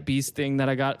weird hype beast thing that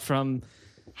I got from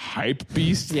Hype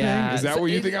beast thing? Yeah, Is that what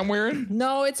you think I'm wearing?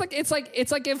 No, it's like if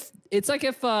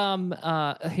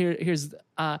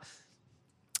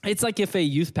a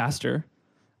youth pastor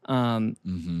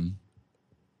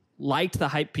liked the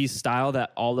hype beast style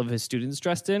that all of his students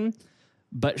dressed in,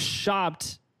 but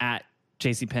shopped at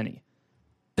JCPenney.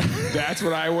 That's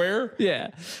what I wear? Yeah.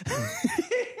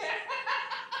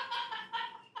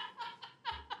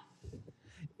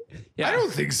 Yeah. I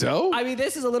don't think so. I mean,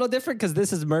 this is a little different because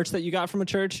this is merch that you got from a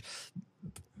church.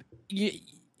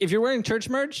 If you're wearing church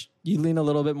merch, you lean a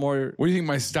little bit more. What do you think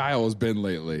my style has been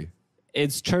lately?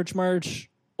 It's church merch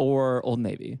or Old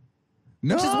Navy.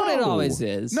 No. Which is what it always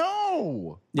is.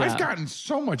 No. Yeah. I've gotten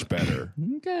so much better.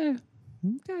 Okay.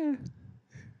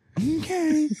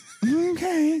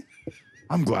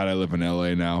 I'm glad I live in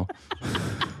LA now.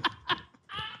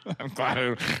 I'm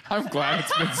glad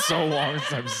it's been so long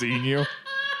since I've seen you.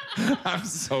 I'm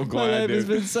so glad. My life has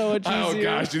dude. been so much easier. Oh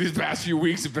gosh, dude, these past few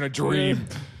weeks have been a dream.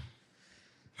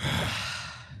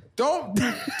 Don't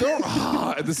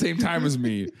at the same time as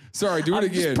me. Sorry, do it I'm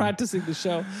again. just practicing the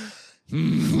show.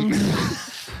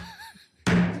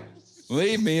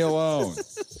 Leave me alone.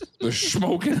 The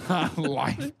Smoking Hot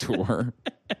Life Tour.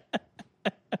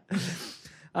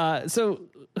 So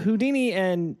Houdini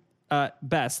and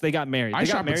Bess, they got married. I They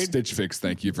got shop at married. Stitch Fix.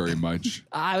 Thank you very much.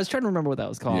 I was trying to remember what that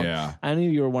was called. Yeah. I knew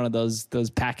you were one of those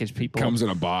packaged people. Comes in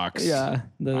a box. Yeah.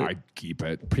 The I keep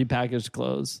it. prepackaged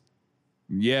clothes.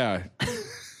 Yeah.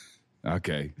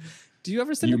 Okay. Do you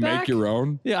ever send You it back? make your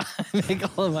own? Yeah, I make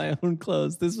all of my own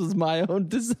clothes. This was my own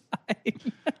design.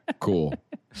 Cool.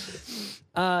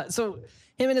 So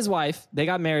him and his wife, they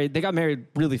got married. They got married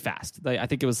really fast. I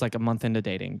think it was like a month into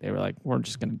dating. They were like, we're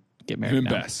just going to get married Him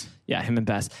and now. Bess. Yeah, him and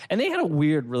Bess. And they had a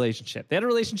weird relationship. They had a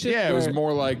relationship Yeah, it was where-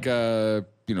 more like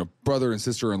brother and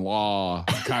sister-in-law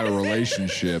kind of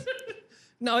relationship.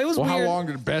 No, it was Well, weird. how long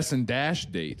did Bess and Dash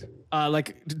date?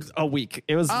 Like a week.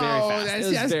 It was very fast. That's, It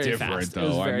was that's very different fast. It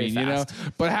was though. I very mean, you know. fast.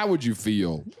 But how would you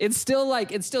feel? It still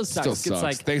sucks. Still sucks. It's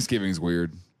like, Thanksgiving's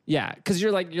weird. yeah, because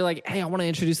you're like, hey, I want to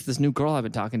introduce this new girl I've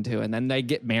been talking to, and then they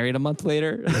get married a month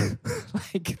later.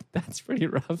 Like, that's pretty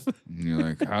rough. And you're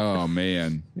like, oh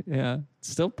man. Yeah,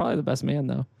 still probably the best man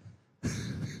though.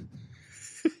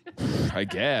 I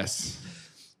guess.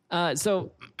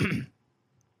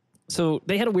 So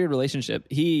they had a weird relationship.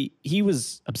 He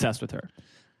was obsessed with her.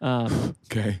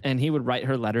 Okay. And he would write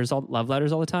her love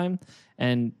letters all the time.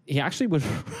 And he actually would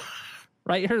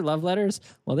write her love letters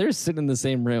while they were sitting in the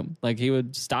same room. Like he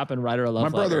would stop and write her a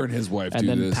love My letter. brother and his wife and do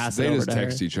then this. pass it They over just to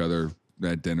text her. each other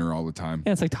at dinner all the time.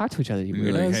 Yeah, it's like, talk to each other, you And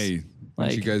you're like, weirdos. hey, why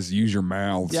don't you Like- guys use your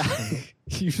mouths? Yeah,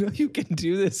 you know you can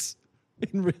do this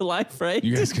in real life, right?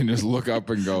 You guys can just look up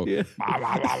and go, Yeah. "Blah,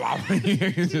 blah, blah, blah." You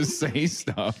can just say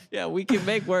stuff. Yeah, we can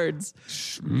make words.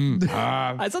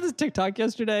 I saw this TikTok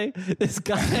yesterday. This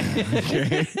guy,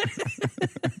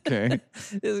 Okay.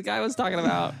 this guy was talking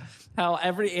about how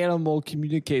every animal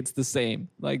communicates the same,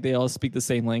 like they all speak the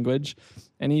same language.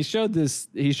 And he showed this.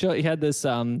 He had this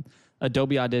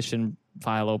Adobe Audition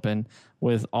file open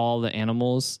with all the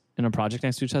animals in a project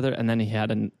next to each other, and then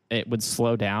it would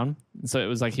slow down. So it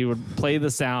was like he would play the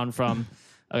sound from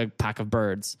a pack of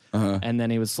birds, and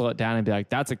then he would slow it down and be like,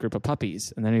 "That's a group of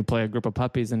puppies." And then he'd play a group of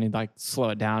puppies, and he'd like slow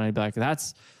it down and he'd be like,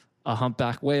 "That's a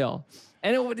humpback whale."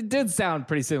 And it did sound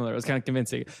pretty similar. It was kind of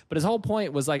convincing. But his whole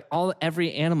point was like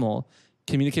every animal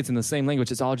communicates in the same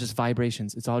language. It's all just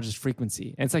vibrations. It's all just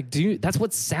frequency. And it's like, that's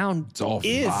what sound all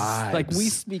is. vibes. Like we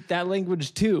speak that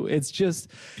language too. It's just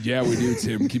Yeah, we do,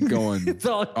 Tim. Keep going it's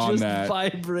all on just that.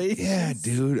 vibrations. Yeah,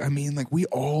 dude. I mean, like, we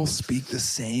all speak the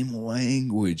same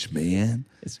language, man.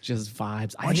 It's just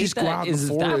vibes. don't you just go out in the Is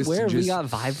that forest where and we just- got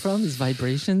vibe from? Is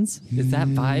vibrations? Is that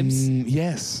vibes?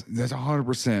 Yes, that's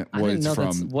 100% I what didn't it's know from.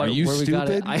 that's Are you where we got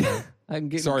it. stupid? I'm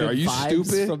getting Sorry, good are you vibes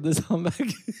stupid? from this humpback?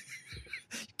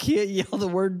 You can't yell the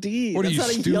word D. What are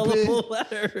That's you, not stupid? a yellable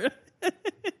letter.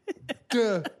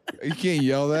 You can't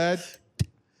yell that.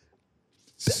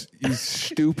 You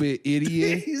stupid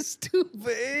idiot. You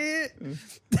stupid.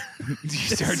 You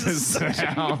start to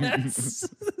sound.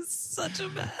 Such a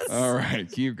mess. All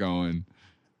right, keep going.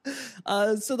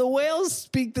 So the whales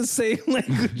speak the same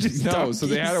language as No, so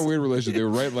they had a weird relationship. They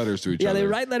would write letters to each other. Yeah, they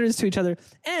write letters to each other.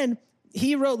 And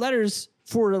he wrote letters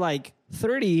for like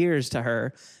 30 years to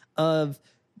her of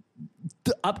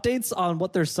the updates on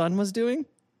what their son was doing.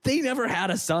 They never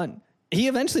had a son. He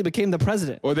eventually became the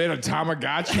president. Well, they had a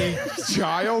Tamagotchi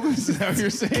child. Is that what you're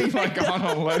saying? Like on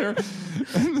a letter?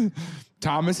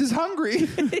 Thomas is hungry.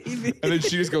 And then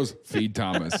she just goes, feed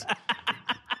Thomas.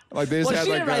 Like they just Well, had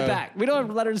she like didn't write back. We don't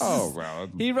have letters. Oh, well.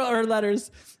 He wrote her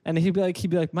letters, and he'd be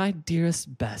like, my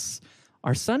dearest Bess,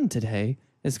 our son today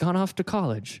has gone off to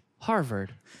college,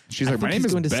 Harvard. She's I like, my think name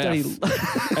is he's going to Beth.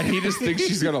 study. And he just thinks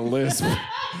she's got a lisp.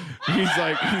 She's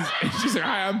like,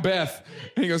 hi, I'm Beth.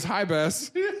 And he goes, hi,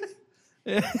 Bess.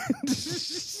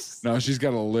 No, she's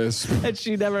got a lisp. And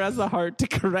she never has the heart to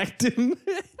correct him.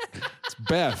 It's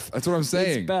Beth. That's what I'm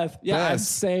saying. It's Beth. Yeah, I'm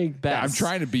saying Beth. Yeah, I'm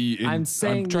trying to be. I'm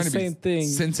saying the same thing.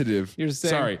 Sensitive. You're saying.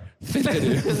 Sorry,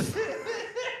 sensitive.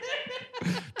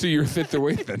 To your fifth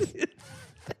away then.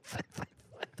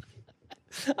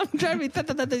 I'm trying to be.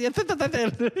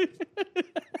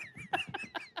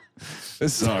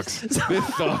 This sucks.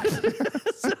 This sucks.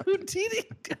 So Houdini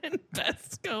and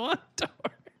Beth go on tour.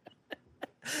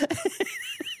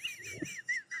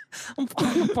 I'm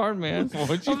falling apart, man.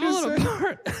 What'd you I'm just falling say?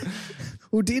 apart.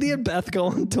 Houdini and Beth go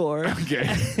on tour.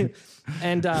 Okay.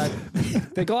 And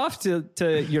they go off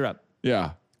to Europe.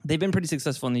 Yeah. They've been pretty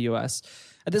successful in the U.S.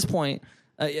 At this point,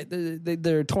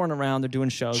 they're touring around. They're doing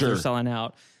shows. Sure. They're selling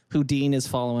out. Houdini is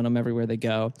following them everywhere they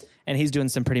go. And he's doing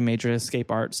some pretty major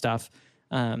escape art stuff.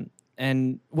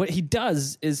 And what he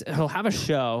does is he'll have a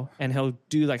show and he'll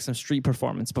do like some street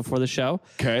performance before the show.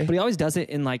 Okay. But he always does it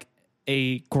in like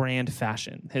a grand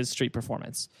fashion, his street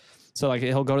performance. So like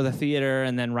he'll go to the theater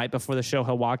and then right before the show,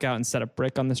 he'll walk out and set a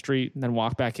brick on the street and then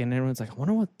walk back in. And everyone's like, I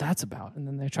wonder what that's about. And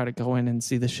then they try to go in and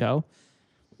see the show.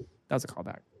 That was a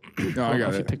callback. No, I got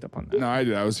if you it. picked up on that. No, I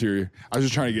did. I was here. I was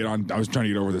just trying to get on. I was trying to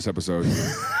get over this episode.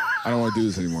 I don't want to do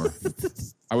this anymore.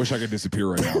 I wish I could disappear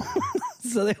right now.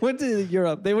 So they went to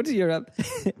Europe.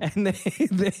 And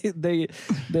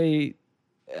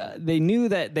they knew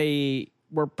that they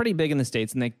were pretty big in the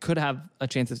States and they could have a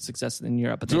chance of success in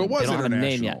Europe. But So they, it was they don't have a name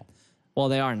international. yet. Well,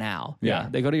 they are now. Yeah.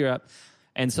 They go to Europe.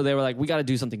 And so they were like, we got to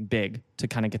do something big to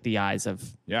kind of get the eyes of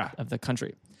the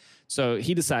country. So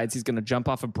he decides he's going to jump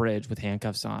off a bridge with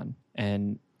handcuffs on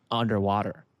and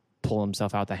underwater, pull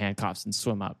himself out the handcuffs and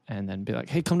swim up and then be like,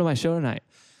 hey, come to my show tonight.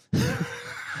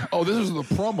 Oh, this was the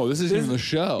promo. This isn't even the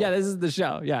show. Yeah, this is the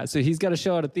show. Yeah, so he's got a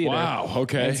show at a theater. Wow,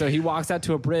 okay. And so he walks out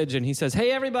to a bridge and he says,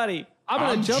 hey, everybody, I'm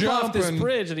going to jump off this jumping.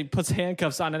 bridge. And he puts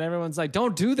handcuffs on and everyone's like,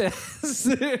 don't do this.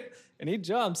 And he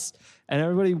jumps and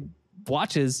everybody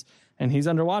watches and he's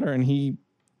underwater and he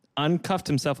uncuffed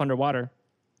himself underwater.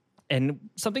 And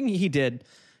something he did,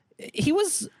 he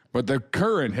was... But the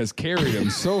current has carried him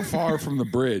so far from the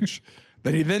bridge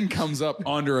that he then comes up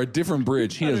under a different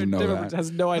bridge. He doesn't know that.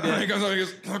 Has no idea. He comes up and he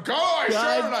goes, go, I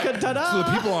sure tonight. Ta-da.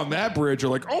 So the people on that bridge are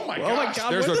like, oh my gosh,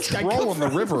 God, there's where'd a this guy troll come on the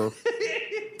river.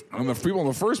 And the people on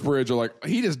the first bridge are like,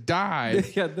 he just died.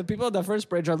 Yeah, the people on the first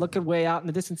bridge are looking way out in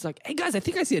the distance like, hey, guys, I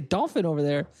think I see a dolphin over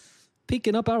there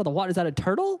peeking up out of the water. Is that a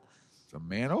turtle? It's a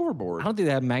man overboard. I don't think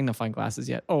they have magnifying glasses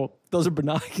yet. Oh, those are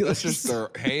binoculars. That's just their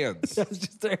hands. That's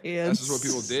just their hands. That's just what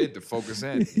people did to focus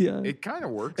in. Yeah. It kind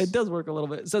of works. It does work a little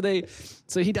bit. So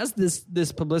he does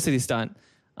this publicity stunt,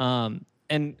 and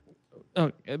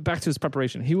back to his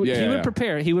preparation. He would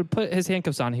prepare. He would put his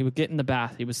handcuffs on. He would get in the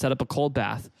bath. He would set up a cold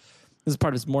bath. This is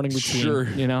part of his morning routine. Sure.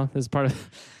 You know, this is part of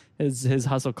his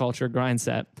hustle culture grind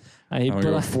set. I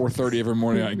go at 4:30 every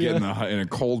morning. I get in a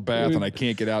cold bath and I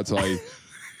can't get out till I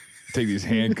take these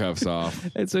handcuffs off.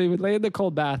 And so he would lay in the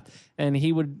cold bath and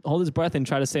he would hold his breath and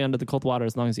try to stay under the cold water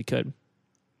as long as he could.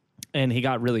 And he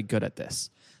got really good at this.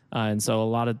 And so a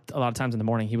lot of times in the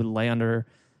morning he would lay under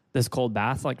this cold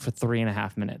bath like for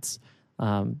 3.5 minutes.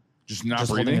 Just not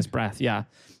holding breathing? his breath. Yeah.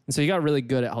 And so he got really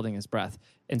good at holding his breath.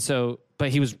 And so, but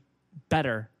he was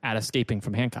better at escaping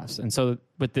from handcuffs. And so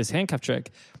with this handcuff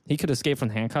trick, he could escape from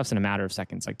the handcuffs in a matter of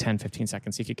seconds, like 10, 15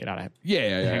 seconds. He could get out of the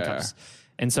handcuffs.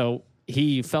 And so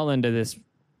he fell into this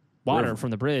water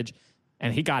from the bridge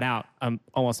and he got out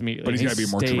almost immediately. But he's got to be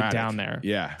more stayed dramatic. down there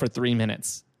Yeah. for 3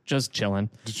 minutes, just chilling.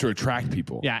 Just to attract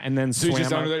people. Yeah. And then So he's swam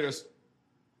just up. under there just...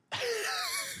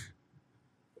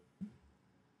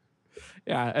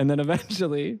 Yeah, and then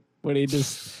eventually, when he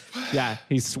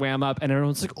he swam up, and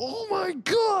everyone's like, "Oh my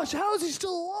gosh, how is he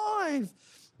still alive?"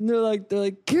 And they're like,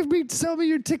 sell me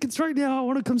your tickets right now. I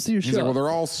want to come see your show. He's like, well, they're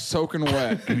all soaking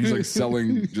wet. And he's like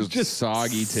selling just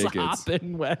soggy tickets.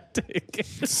 Sopping wet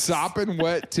tickets. Sopping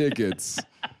wet tickets.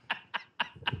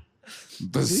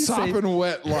 The Sopping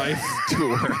Wet Life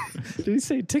Tour. Did he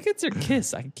say tickets or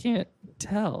kiss? I can't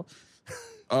tell.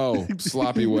 Oh,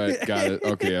 sloppy wet. Got it.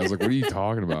 Okay. I was like, what are you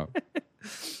talking about?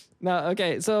 No,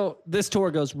 okay. So this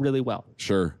tour goes really well.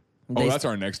 Sure. Oh, that's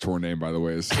our next tour name, by the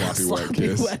way, is Sloppy Wet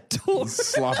Kiss. Wet tour.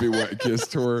 Sloppy Wet Kiss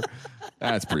Tour.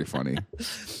 That's pretty funny.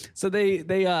 So they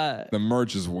the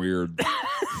merch is weird.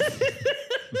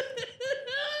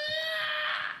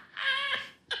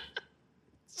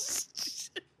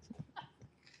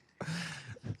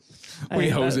 We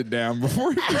hose it down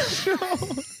before the show.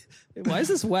 Why is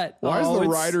this wet? Why does the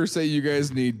rider say you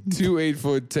guys need 2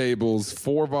 8-foot tables,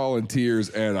 4 volunteers,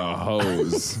 and a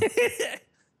hose?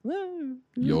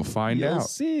 You'll find You'll out.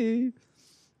 See.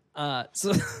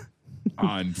 So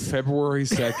on February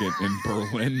 2nd in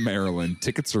Berlin, Maryland.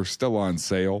 Tickets are still on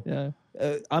sale. Yeah.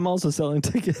 I'm also selling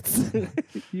tickets.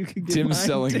 You can get Tim's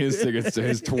selling too. his tickets to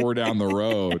his tour down the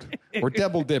road. We're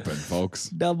double dipping, folks.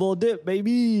 Double dip,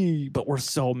 baby. But we're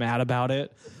so mad about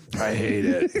it. I hate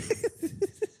it.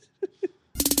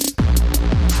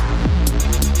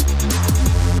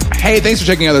 Hey, thanks for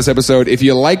checking out this episode. If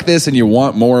you like this and you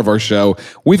want more of our show,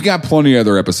 we've got plenty of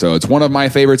other episodes. One of my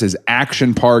favorites is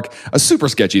Action Park, a super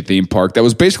sketchy theme park that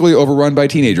was basically overrun by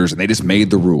teenagers, and they just made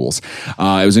the rules. It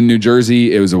was in New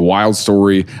Jersey. It was a wild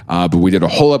story, but we did a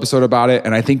whole episode about it,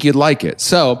 and I think you'd like it.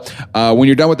 So when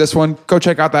you're done with this one, go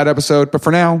check out that episode. But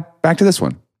for now, back to this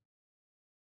one.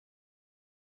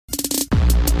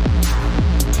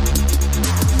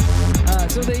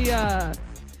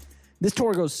 This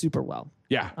tour goes super well.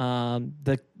 Yeah.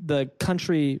 The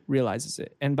country realizes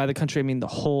it, and by the country I mean the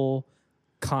whole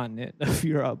continent of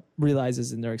Europe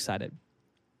realizes, and they're excited.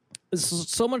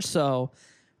 So much so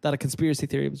that a conspiracy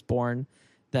theory was born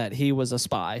that he was a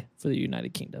spy for the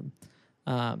United Kingdom.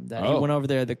 He went over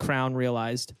there. The Crown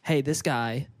realized, hey, this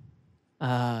guy,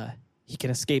 he can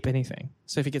escape anything.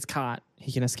 So if he gets caught,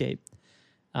 he can escape.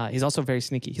 He's also very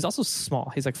sneaky. He's also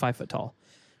small. He's like 5 foot tall.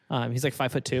 He's like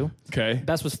 5'2". Okay.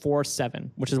 Best was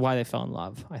 4'7", which is why they fell in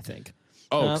love, I think.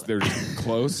 Oh, 'cause they're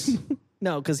close?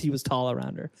 No, because he was tall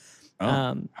around her.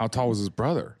 Oh. How tall was his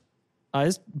brother?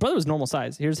 His brother was normal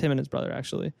size. Here's him and his brother,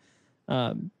 actually.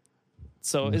 So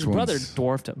Which his brother one's-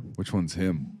 dwarfed him. Which one's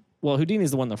him? Well,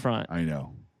 Houdini's the one in the front. I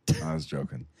know. I was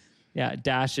joking. Yeah,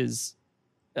 Dash is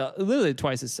literally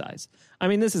twice his size. I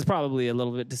mean, this is probably a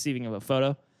little bit deceiving of a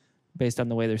photo based on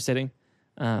the way they're sitting.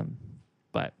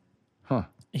 But Huh.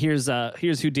 here's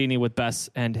Houdini with Bess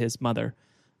and his mother.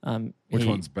 Which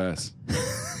one's best?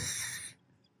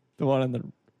 The one on the...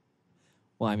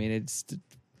 Well, I mean, it's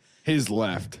His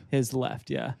left. his left,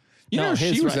 yeah. You know,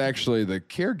 his she was right. actually the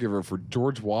caregiver for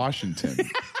George Washington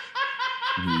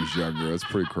when he was younger. That's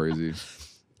pretty crazy.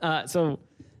 So,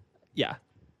 yeah,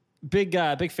 big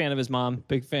fan of his mom,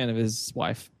 big fan of his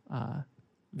wife.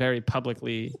 Very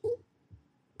publicly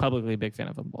big fan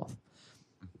of them both.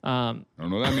 I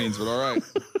don't know what that means, but all right.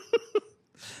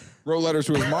 Wrote letters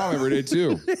to his mom every day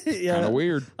too. Yeah, Kind of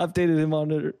weird.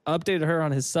 updated her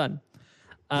on his son.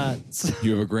 So,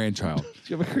 You have a grandchild.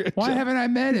 you have a grandchild. Why haven't I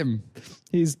met him?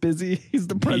 He's busy. He's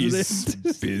the president.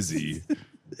 He's busy.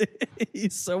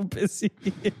 He's so busy.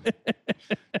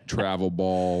 Travel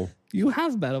ball. You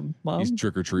have met him, Mom. He's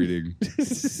trick or treating.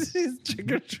 He's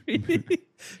trick or treat.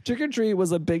 Trick or treat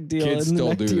was a big deal Kids in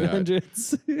still the do that.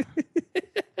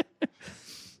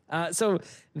 1900s. So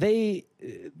they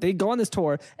go on this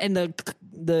tour, and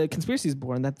the conspiracy is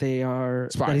born that they are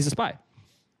that he's a spy.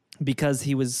 Because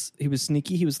he was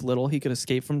sneaky, he was little, he could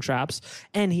escape from traps,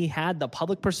 and he had the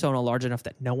public persona large enough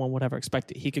that no one would ever expect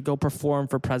it. He could go perform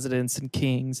for presidents and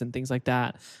kings and things like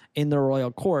that in the royal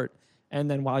court,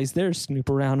 and then while he's there, snoop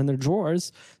around in their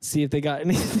drawers, see if they got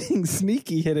anything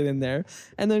sneaky hidden in there,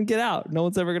 and then get out. No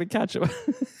one's ever going to catch him.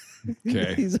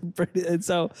 Okay. And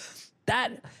so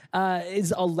that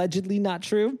is allegedly not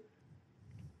true.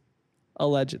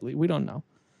 Allegedly, we don't know.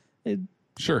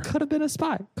 Sure. Could have been a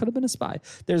spy.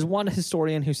 There's one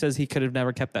historian who says he could have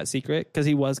never kept that secret because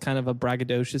he was kind of a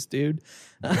braggadocious dude.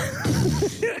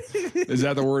 Is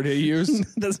that the word he used?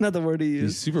 That's not the word he He's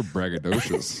used. super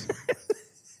braggadocious.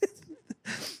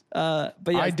 But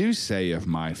yeah, I do say of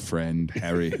my friend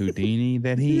Harry Houdini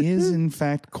that he is in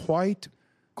fact quite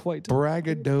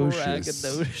braggadocious.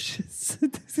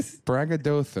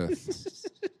 Braggadothus.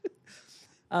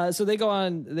 So they go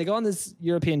on this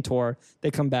European tour.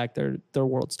 They come back. They're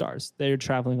world stars. They're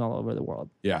traveling all over the world.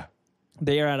 Yeah.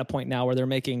 They are at a point now where they're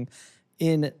making,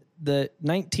 in the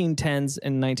 1910s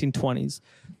and 1920s,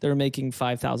 they're making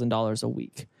 $5,000 a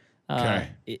week.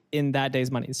 in that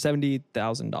day's money,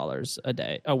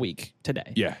 $70,000 a week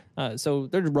today. Yeah. So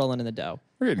they're rolling in the dough.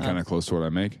 We're getting kind of close to what I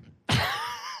make.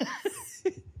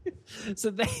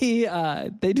 So they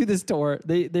do this tour.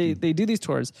 They do these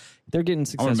tours. They're getting I'm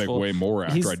successful. going to make way more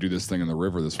after I do this thing in the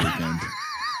river this weekend.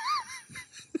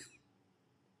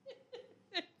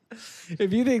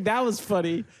 If you think that was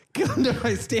funny, come to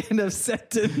my stand-up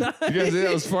set tonight. You guys think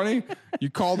that was funny? You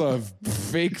called a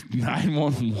fake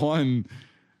 911.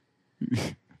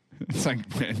 It's like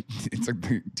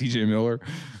TJ Miller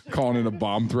calling in a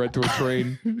bomb threat to a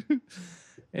train.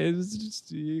 It was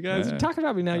just, you guys are talking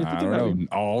about me now. You're I thinking don't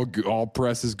about know. me. All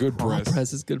press is good press. All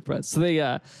press is good press. So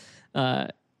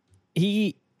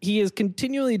he is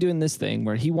continually doing this thing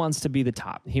where he wants to be the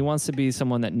top. He wants to be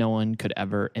someone that no one could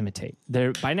ever imitate.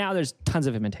 By now, there's tons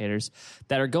of imitators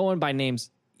that are going by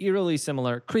names eerily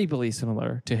similar, creepily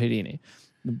similar to Houdini.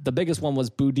 The biggest one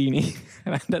was Houdini.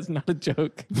 That's not a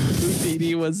joke.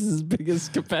 Houdini was his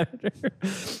biggest competitor.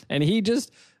 And he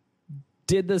just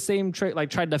did the same trick, like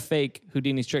tried to fake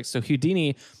Houdini's tricks. So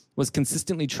Houdini was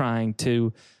consistently trying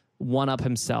to one-up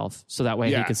himself so that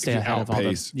way he could stay ahead of all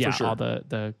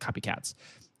the copycats.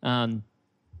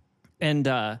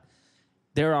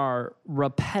 There are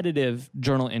repetitive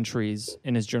journal entries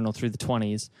in his journal through the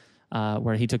 20s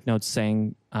where he took notes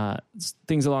saying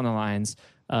things along the lines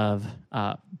of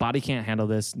body can't handle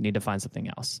this, need to find something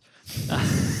else.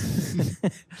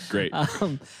 Great.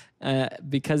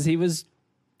 Because he was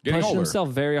getting pushing older. himself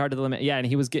very hard to the limit. Yeah, and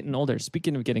he was getting older.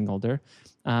 Speaking of getting older,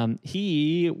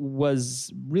 he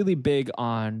was really big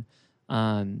on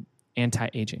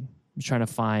anti-aging. He was trying to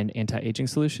find anti-aging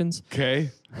solutions. Okay.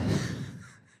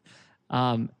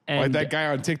 And Like that guy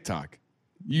on TikTok.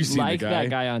 You see like the guy that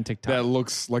guy on TikTok. that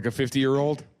looks like a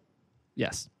 50-year-old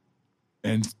Yes.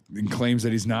 and claims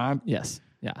that he's not. Yes.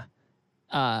 Yeah.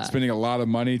 Spending a lot of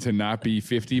money to not be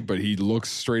 50, but he looks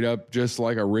straight up just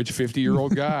like a rich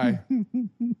 50-year-old guy.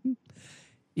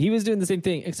 He was doing the same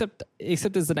thing, except it's the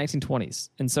 1920s,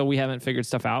 and so we haven't figured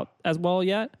stuff out as well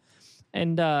yet.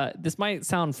 And this might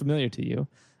sound familiar to you,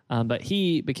 but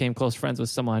he became close friends with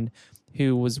someone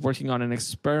who was working on an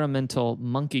experimental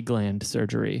monkey gland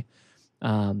surgery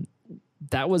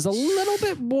that was a little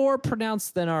bit more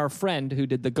pronounced than our friend who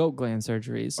did the goat gland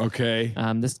surgeries. Okay.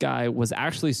 This guy was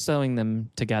actually sewing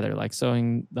them together, like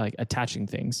attaching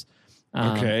things.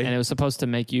 Okay. And it was supposed to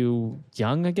make you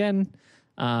young again.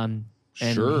 And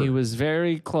Sure. he was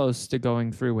very close to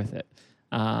going through with it,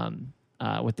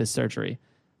 with this surgery.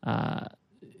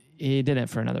 He did it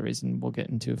for another reason we'll get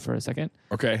into for a second.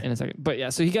 Okay. In a second. But yeah,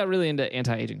 so he got really into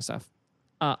anti-aging stuff.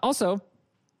 Also,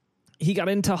 he got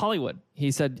into Hollywood. He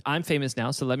said, I'm famous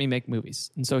now, so let me make movies.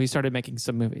 And so he started making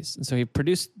some movies. And so he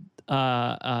produced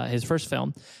his first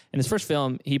film. And his first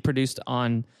film he produced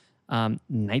on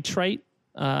nitrite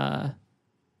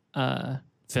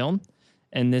film.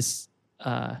 And this,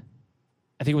 I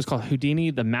think it was called Houdini,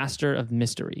 the Master of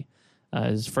Mystery.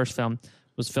 His first film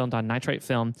was filmed on nitrite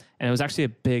film, and it was actually a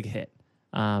big hit.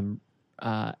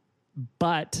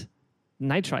 But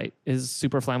nitrite is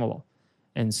super flammable.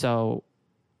 And so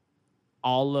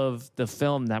all of the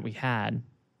film that we had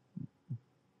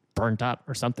burnt up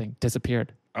or something,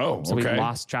 disappeared. Oh, So we okay.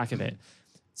 lost track of it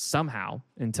somehow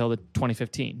until the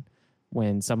 2015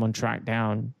 when someone tracked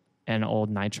down an old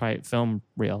nitrite film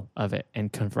reel of it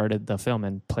and converted the film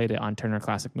and played it on Turner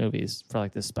Classic Movies for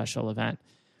like this special event.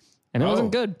 And it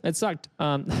wasn't good. It sucked.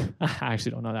 I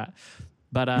actually don't know that.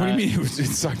 But What do you mean it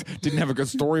sucked? Didn't have a good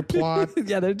story plot?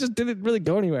 yeah, they just didn't really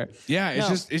go anywhere. Yeah,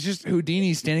 it's just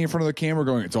Houdini standing in front of the camera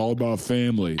going, it's all about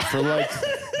family for like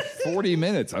 40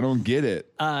 minutes. I don't get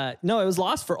it. No, it was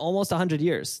lost for almost 100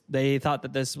 years. They thought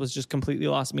that this was just completely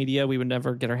lost media. We would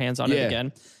never get our hands on it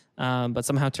again. But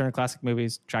somehow Turner Classic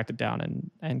Movies tracked it down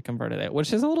and converted it,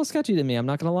 which is a little sketchy to me. I'm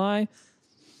not going to lie.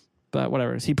 But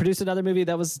whatever. He produced another movie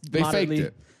that was They moderately... faked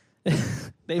it.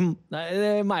 They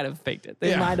might have faked it.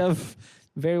 They might have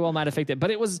very well might have faked it. But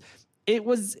it was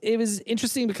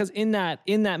interesting because in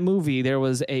that movie there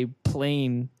was a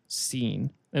plane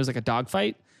scene. There was like a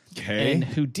dogfight. Okay. And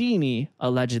Houdini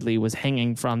allegedly was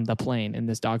hanging from the plane in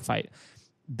this dogfight.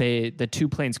 The two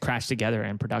planes crashed together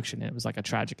in production. It was like a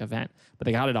tragic event, but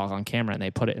they got it all on camera and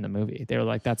they put it in the movie. They were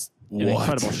like, "That's an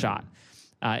incredible shot."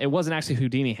 It wasn't actually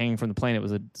Houdini hanging from the plane; it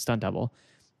was a stunt double.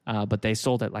 But they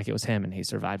sold it like it was him, and he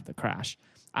survived the crash.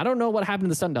 I don't know what happened to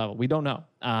the stunt double. We don't know.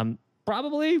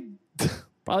 Probably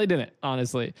didn't,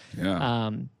 honestly.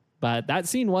 Yeah. But that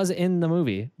scene was in the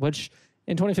movie, which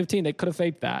in 2015 they could have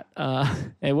faked that.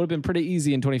 It would have been pretty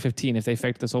easy in 2015 if they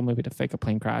faked this whole movie to fake a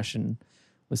plane crash and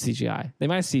with CGI. They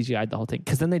might have CGI'd the whole thing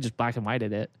because then they just black and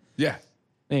whited it. Yeah.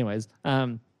 Anyways,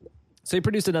 So he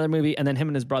produced another movie, and then him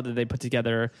and his brother, they put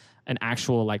together an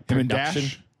actual like Him and production.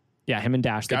 Dash Yeah, him and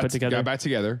Dash, they put together. got back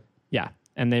together. Yeah,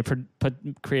 and they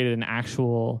created an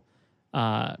actual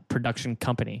production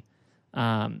company,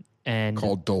 and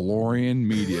Called DeLorean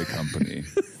Media Company.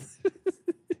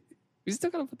 we still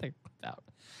gotta put that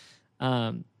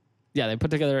out. Yeah, they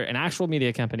put together an actual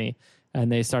media company,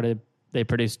 and they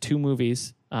produced 2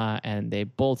 movies, and they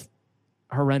both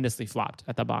horrendously flopped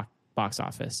at the box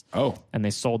office. Oh. And they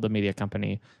sold the media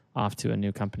company off to a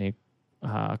new company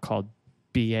called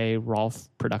B.A. Rolfe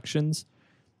Productions,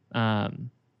 and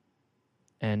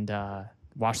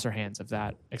washed their hands of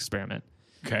that experiment.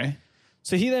 Okay.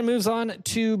 So he then moves on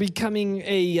to becoming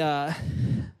a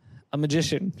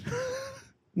magician.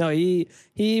 No, he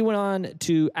went on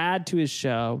to add to his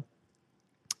show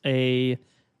a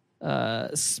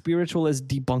spiritualist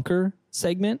debunker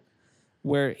segment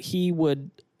where he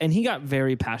got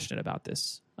very passionate about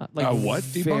this. What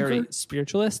very debunker?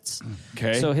 Spiritualists.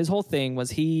 Okay. So his whole thing was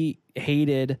he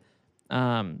hated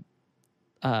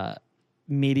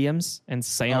mediums and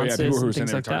seances people who were and saying things they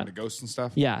were like talking that. to ghosts and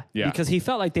stuff. Yeah, Yeah. because he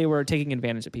felt like they were taking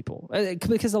advantage of people.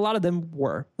 Because a lot of them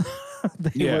were.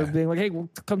 They Yeah. were being like, hey, well,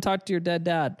 come talk to your dead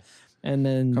dad. And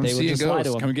then Come they would see a just lie to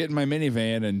ghost. him. Come get in my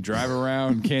minivan and drive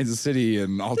around Kansas City,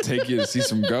 and I'll take you to see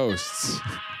some ghosts.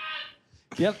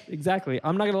 Yep, exactly.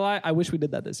 I'm not going to lie. I wish we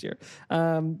did that this year.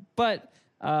 But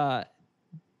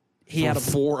he had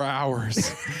For 4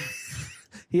 hours.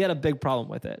 he had a big problem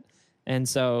with it. And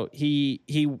so he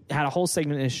had a whole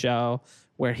segment in his show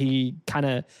where he kind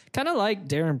of like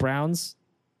Darren Brown's,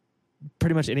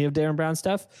 pretty much any of Darren Brown's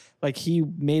stuff. Like he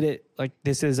made it like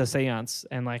this is a seance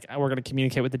and like we're going to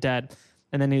communicate with the dead.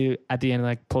 And then he at the end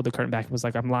like pulled the curtain back and was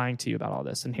like, I'm lying to you about all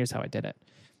this and here's how I did it.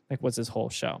 Like what's his whole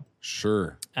show.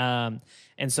 Sure. And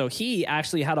so he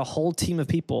actually had a whole team of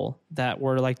people that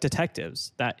were like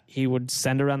detectives that he would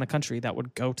send around the country that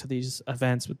would go to these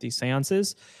events with these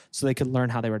seances so they could learn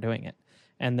how they were doing it.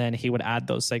 And then he would add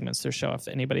those segments to the show if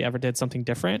anybody ever did something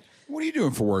different. What are you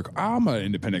doing for work? I'm an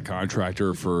independent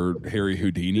contractor for Harry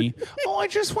Houdini. Oh, I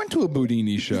just went to a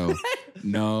Houdini show.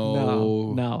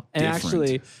 No. No. And Different.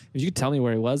 actually, if you could tell me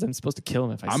where he was, I'm supposed to kill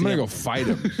him if I see I'm going him. to go fight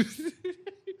him.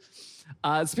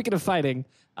 Speaking of fighting,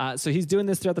 so he's doing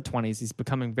this throughout the 20s. He's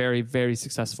becoming very, very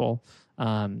successful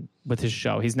with his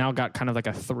show. He's now got kind of like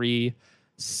a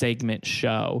 3-segment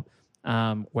show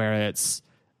where it's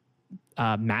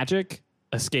magic,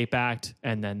 escape act,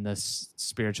 and then the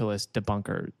spiritualist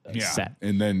debunker set.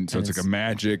 And then, so And it's like a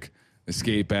magic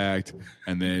escape act,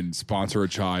 and then sponsor a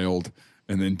child,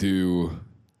 and then do,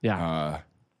 Yeah.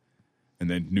 and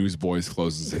then Newsboys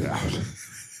closes it out.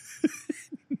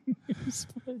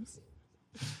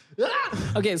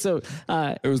 Okay, so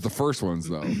It was the first ones,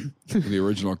 though. The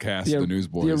original cast of the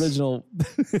Newsboys. the original,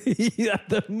 yeah,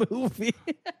 the movie.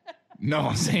 No,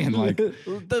 I'm saying like,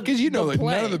 because you know, the like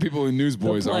play. none of the people in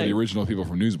Newsboys The are play. the original people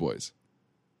from Newsboys.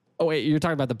 Oh wait, you're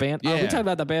talking about the band? Yeah. We talking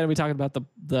about the band. We talking about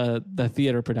the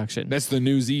theater production. That's the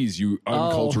Newsies, you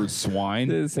uncultured swine.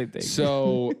 The same thing.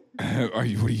 So, are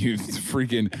you? What are you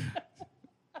freaking?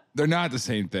 They're not the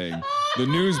same thing. The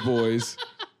Newsboys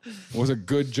was a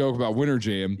good joke about Winter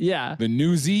Jam. Yeah. The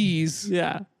Newsies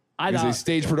Yeah, I is know. a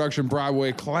stage production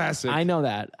Broadway classic. I know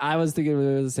that. I was thinking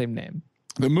it was the same name.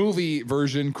 The movie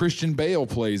version, Christian Bale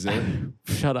plays it.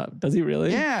 Shut up. Does he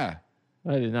really? Yeah.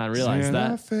 I did not realize Santa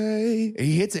that. Fe.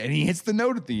 He hits it, and he hits the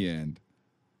note at the end.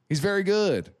 He's very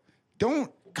good. Don't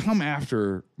come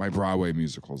after my Broadway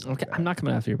musicals. like Okay, that. I'm not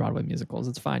coming after your Broadway musicals.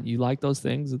 It's fine. You like those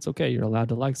things. It's okay. You're allowed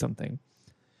to like something.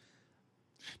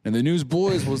 And the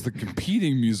Newsboys was the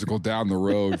competing musical down the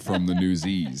road from the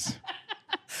Newsies.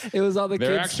 It was all the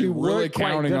They're kids actually who really weren't quite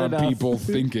counting good on enough. people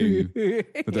thinking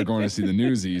that they're going to see the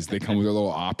Newsies. They come with their little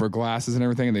opera glasses and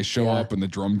everything, and they show Yeah. up, and the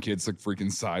drum kits look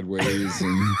freaking sideways.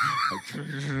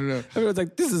 And Everyone's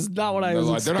like, "This is not what I they're was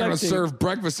like, they're not going to expecting." serve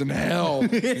breakfast in hell.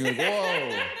 And you're like,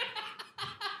 whoa.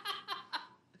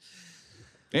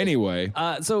 Anyway,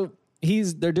 So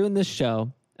they're doing this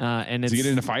show, and it's does he get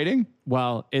into fighting?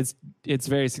 well, it's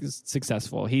very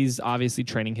successful. He's obviously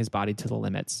training his body to the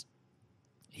limits.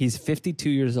 He's 52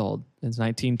 years old. It's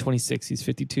 1926. He's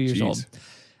 52 years Jeez. old.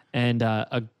 And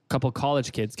a couple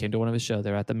college kids came to one of his shows.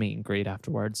 They were at the meet and greet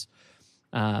afterwards.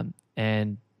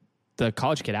 And the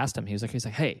college kid asked him, he's like,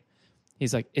 hey,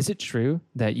 is it true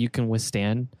that you can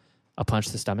withstand a punch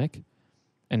to the stomach?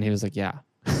 And he was like, yeah.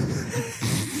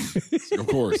 Of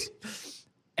course.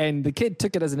 And the kid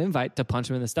took it as an invite to punch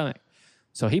him in the stomach.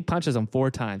 So he punches him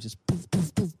 4 times, just poof,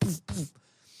 poof, poof, poof, poof.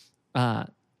 And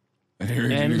here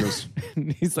he And goes,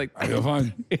 he's like, I feel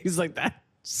fine. he's like,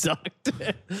 sucked.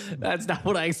 That's not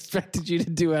what I expected you to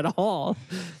do at all.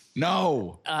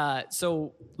 No.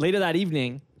 So later that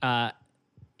evening,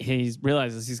 he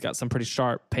realizes he's got some pretty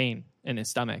sharp pain in his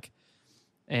stomach.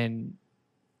 And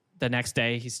the next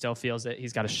day, he still feels it.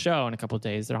 He's got a show in a couple of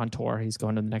days. They're on tour. He's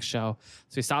going to the next show.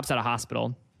 So he stops at a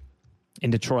hospital in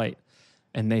Detroit.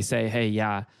 And they say, hey,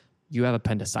 yeah, you have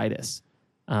appendicitis.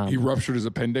 He ruptured his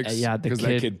appendix because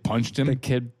that kid punched him? The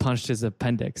kid punched his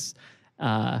appendix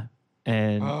and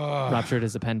ruptured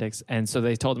his appendix. And so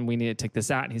they told him, we need to take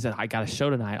this out. And he said, I got a show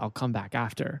tonight. I'll come back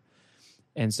after.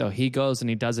 And so he goes and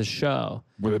he does a show.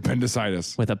 With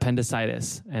appendicitis.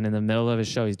 And in the middle of his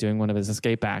show, he's doing one of his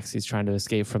escape acts. He's trying to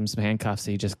escape from some handcuffs.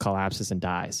 He just collapses and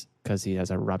dies because he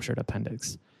has a ruptured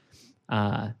appendix.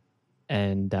 I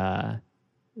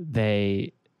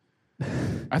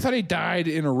thought he died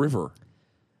in a river.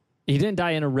 He didn't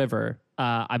die in a river.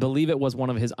 I believe it was one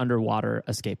of his underwater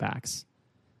escape acts.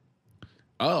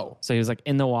 Oh. So he was like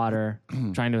in the water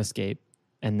trying to escape,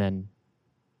 and then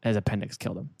his appendix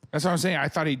killed him. That's what I'm saying. I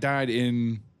thought he died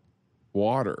in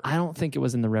water. I don't think it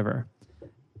was in the river.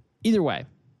 Either way,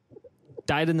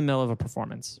 died in the middle of a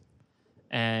performance.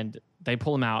 And they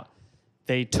pull him out.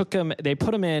 They put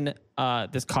him in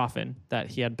this coffin that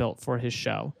he had built for his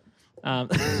show. And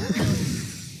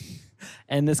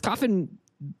this coffin,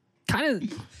 kind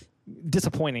of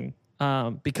disappointing.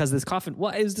 Because this coffin,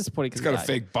 well, it was disappointing. It's got a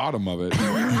fake bottom of it.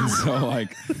 So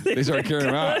they start carrying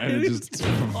him out, and it just,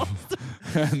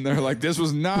 and they're like, this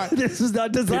was not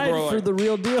designed for the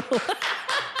real deal.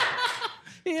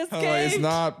 He escaped. It's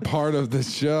not part of the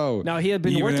show. Now, he had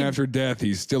been even working after death,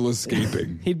 he's still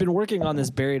escaping. He'd been working on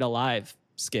this buried alive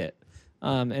skit.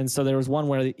 And so there was one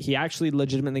where he actually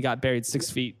legitimately got buried 6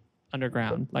 feet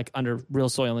underground, like under real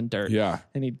soil and dirt. Yeah.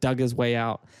 And he dug his way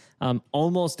out.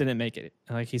 Almost didn't make it.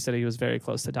 Like he said, he was very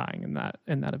close to dying in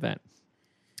that event.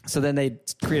 So then they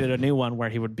created a new one where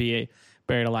he would be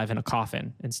buried alive in a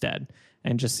coffin instead,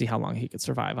 and just see how long he could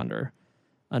survive under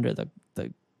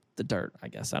the dirt. I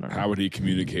guess I don't know. How would he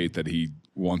communicate that he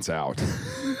wants out?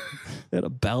 Had a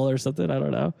bell or something. I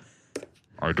don't know.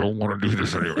 I don't want to do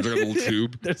this anymore. Is there a little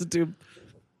tube? There's a tube.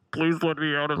 Please let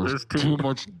me out of this tube. Too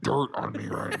much dirt on me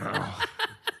right now.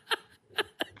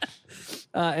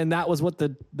 And that was what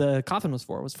the coffin was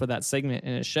for that segment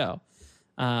in his show.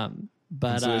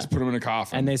 But so they just put him in a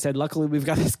coffin. And they said, luckily, we've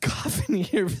got this coffin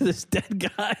here for this dead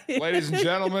guy. Ladies and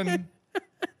gentlemen,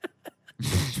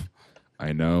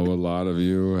 I know a lot of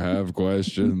you have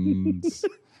questions.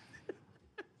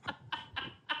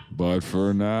 But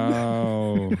for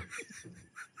now,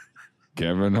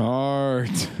 Kevin Hart.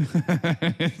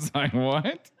 It's like,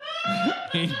 what?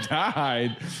 He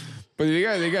died. But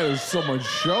they got so much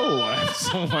show left.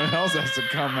 Someone else has to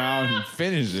come out and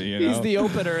finish it. He's the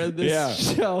opener of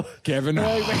this show. Kevin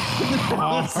Hart.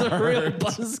 It's a real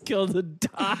buzzkill to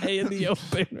die in the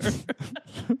opener.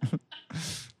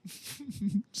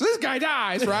 So this guy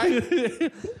dies, right?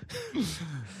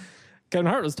 Kevin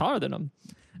Hart was taller than him.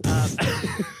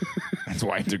 That's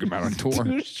why he took him out on tour.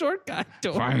 Too short guy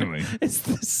tour. Finally. It's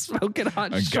the smoking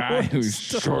hot a guy who's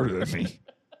tour. shorter than me.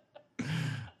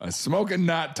 A smoking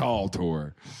not tall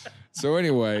tour. So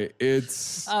anyway,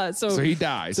 it's so he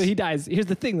dies. So he dies. Here's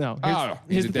the thing, though.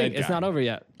 Here's the thing. It's not over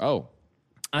yet. Oh.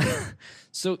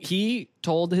 So he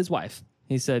told his wife.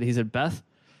 He said, Beth,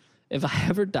 if I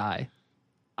ever die,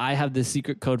 I have this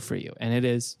secret code for you, and it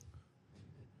is.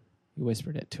 He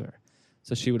whispered it to her,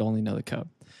 so she would only know the code.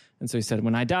 And so he said,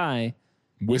 when I die,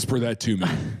 whisper that to me.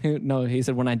 No, he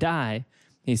said, when I die,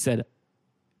 he said,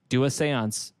 do a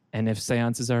seance. And if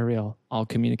seances are real, I'll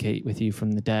communicate with you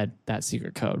from the dead, that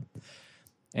secret code.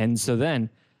 And so then,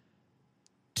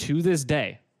 to this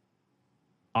day,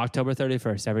 October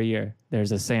 31st, every year,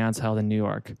 there's a seance held in New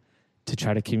York to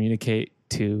try to communicate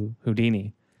to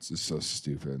Houdini. This is so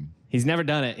stupid. He's never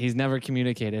done it. He's never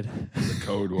communicated. The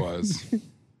code was.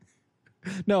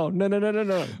 No.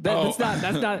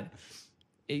 That's not.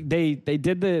 They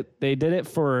did it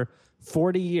for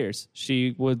 40 years.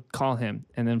 She would call him,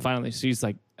 and then finally she's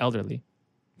like elderly.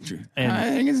 And I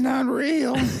think it's not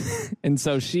real. And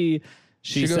so she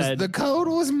said, the code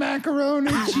was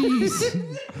macaroni cheese.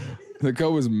 The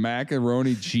code was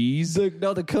macaroni cheese? The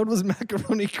code was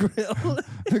macaroni grill.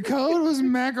 The code was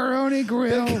macaroni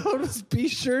grill. The code was be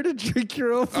sure to drink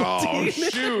your own Oh,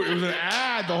 shoot. It was an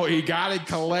ad. You got to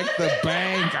collect the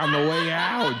bank on the way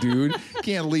out, dude.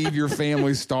 Can't leave your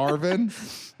family starving.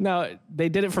 No, they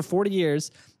did it for 40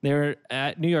 years. They were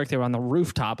at New York. They were on the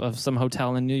rooftop of some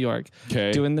hotel in New York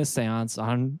doing this seance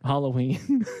on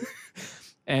Halloween.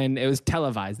 And it was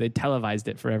televised. They televised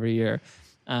it for every year.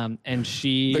 And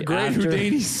she The Great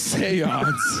Houdini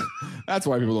Seance. That's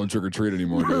why people don't trick or treat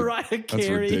anymore, dude. Mariah That's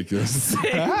Carey ridiculous.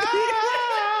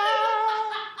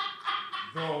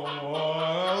 Don't want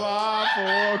a lot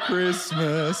for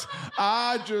Christmas.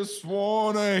 I just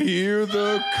want to hear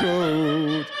the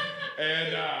code.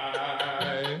 And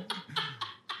I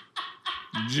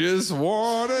just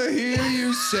want to hear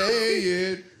you say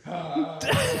it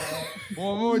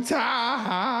one more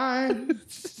time.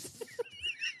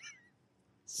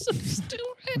 So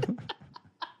stupid.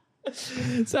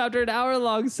 So after an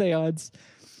hour-long seance,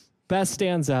 Beth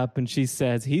stands up and she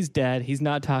says, he's dead. He's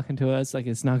not talking to us. Like,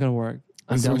 it's not going to work.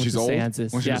 I'm This is done when with she's the old.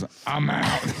 seances. When she goes, I'm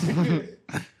out.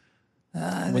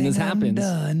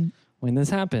 When this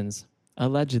happens,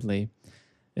 allegedly,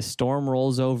 a storm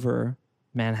rolls over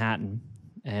Manhattan,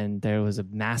 and there was a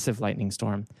massive lightning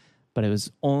storm, but it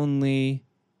was only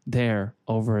there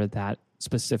over that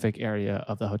specific area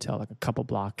of the hotel, like a couple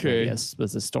block radius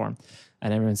was the storm.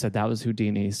 And everyone said that was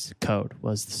Houdini's code,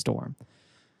 was the storm.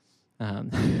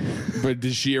 But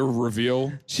did she ever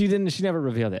reveal? She never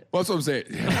revealed it. Well, that's what I'm saying.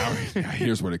 Now,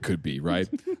 here's what it could be, right?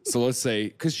 So let's say,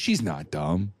 because she's not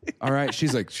dumb, all right?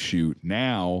 She's like, shoot,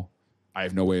 now I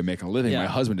have no way of making a living. Yeah. My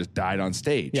husband just died on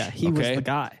stage. Yeah, he was the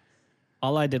guy.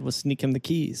 All I did was sneak him the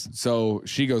keys. So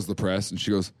she goes to the press and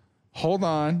she goes, hold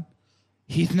on.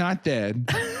 He's not dead.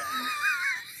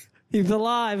 He's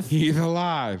alive. He's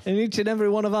alive. And each and every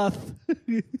one of us.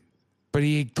 But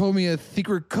he told me a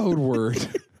secret code word.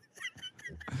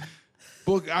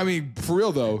 Well, I mean, for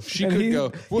real though, she And could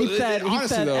go. Well, he said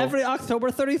though, every October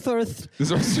 31st.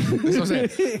 This is what I'm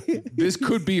saying. This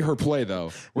could be her play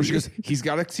though, where she goes, he's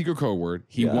got a secret code word.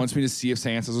 He wants me to see if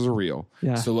seances are real.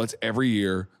 Yeah. So let's every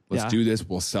year, let's do this.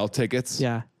 We'll sell tickets.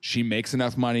 Yeah. She makes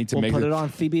enough money to make Put it on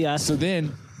CBS. So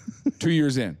then 2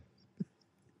 years in,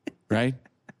 right?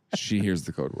 She hears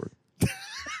the code word.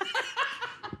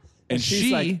 And she's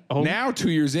she, like, oh, now 2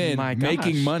 years in, my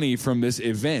making gosh. money from this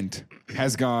event,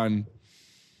 has gone,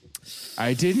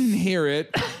 I didn't hear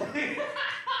it.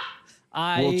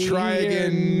 We'll try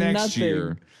again next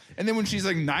year. And then when she's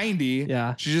like 90,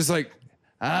 she's just like,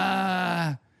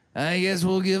 I guess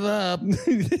we'll give up.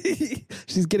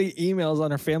 She's getting emails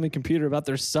on her family computer about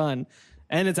their son,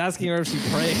 and it's asking her if she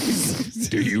prays.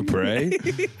 Do you pray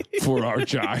for our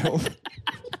child?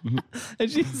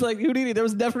 And she's like, Houdini, there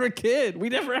was never a kid. We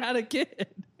never had a kid.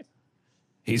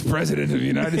 He's president of the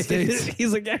United States.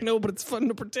 He's like, I know, but it's fun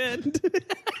to pretend.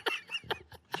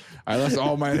 I left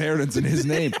all my inheritance in his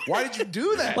name. Why did you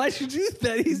do that? Why should you do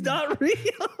that? He's not real.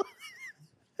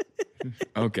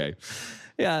 Okay.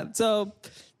 Yeah, so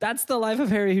that's the life of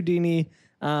Harry Houdini.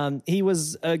 He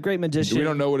was a great magician. We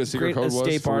don't know what a secret code was,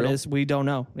 escape for real? artist. We don't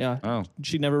know. Yeah. Oh.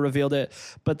 She never revealed it.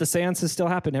 But the seances still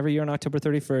happen every year on October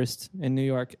 31st in New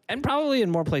York. And probably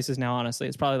in more places now, honestly.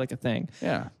 It's probably like a thing.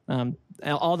 Yeah.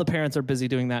 All the parents are busy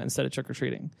doing that instead of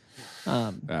trick-or-treating.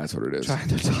 That's what it is. Trying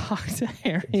to talk to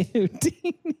Harry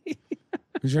Houdini.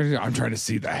 I'm trying to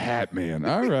see the hat, man.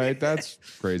 All right. That's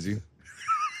crazy.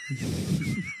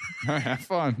 All right, have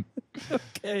fun.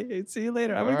 Okay, see you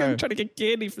later. I'm All going to right. try to get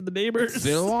candy for the neighbors.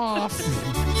 Still off.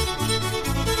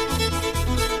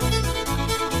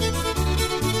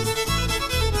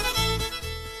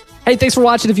 Hey, thanks for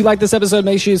watching. If you like this episode,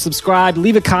 make sure you subscribe.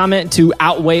 Leave a comment to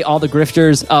outweigh all the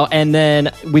grifters. Oh, and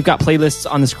then we've got playlists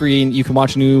on the screen. You can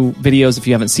watch new videos if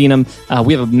you haven't seen them.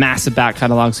 We have a massive back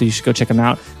catalog, so you should go check them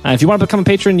out. If you want to become a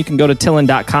patron, you can go to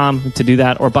tillin.com to do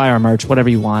that or buy our merch, whatever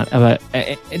you want.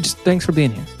 Just thanks for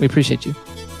being here. We appreciate you.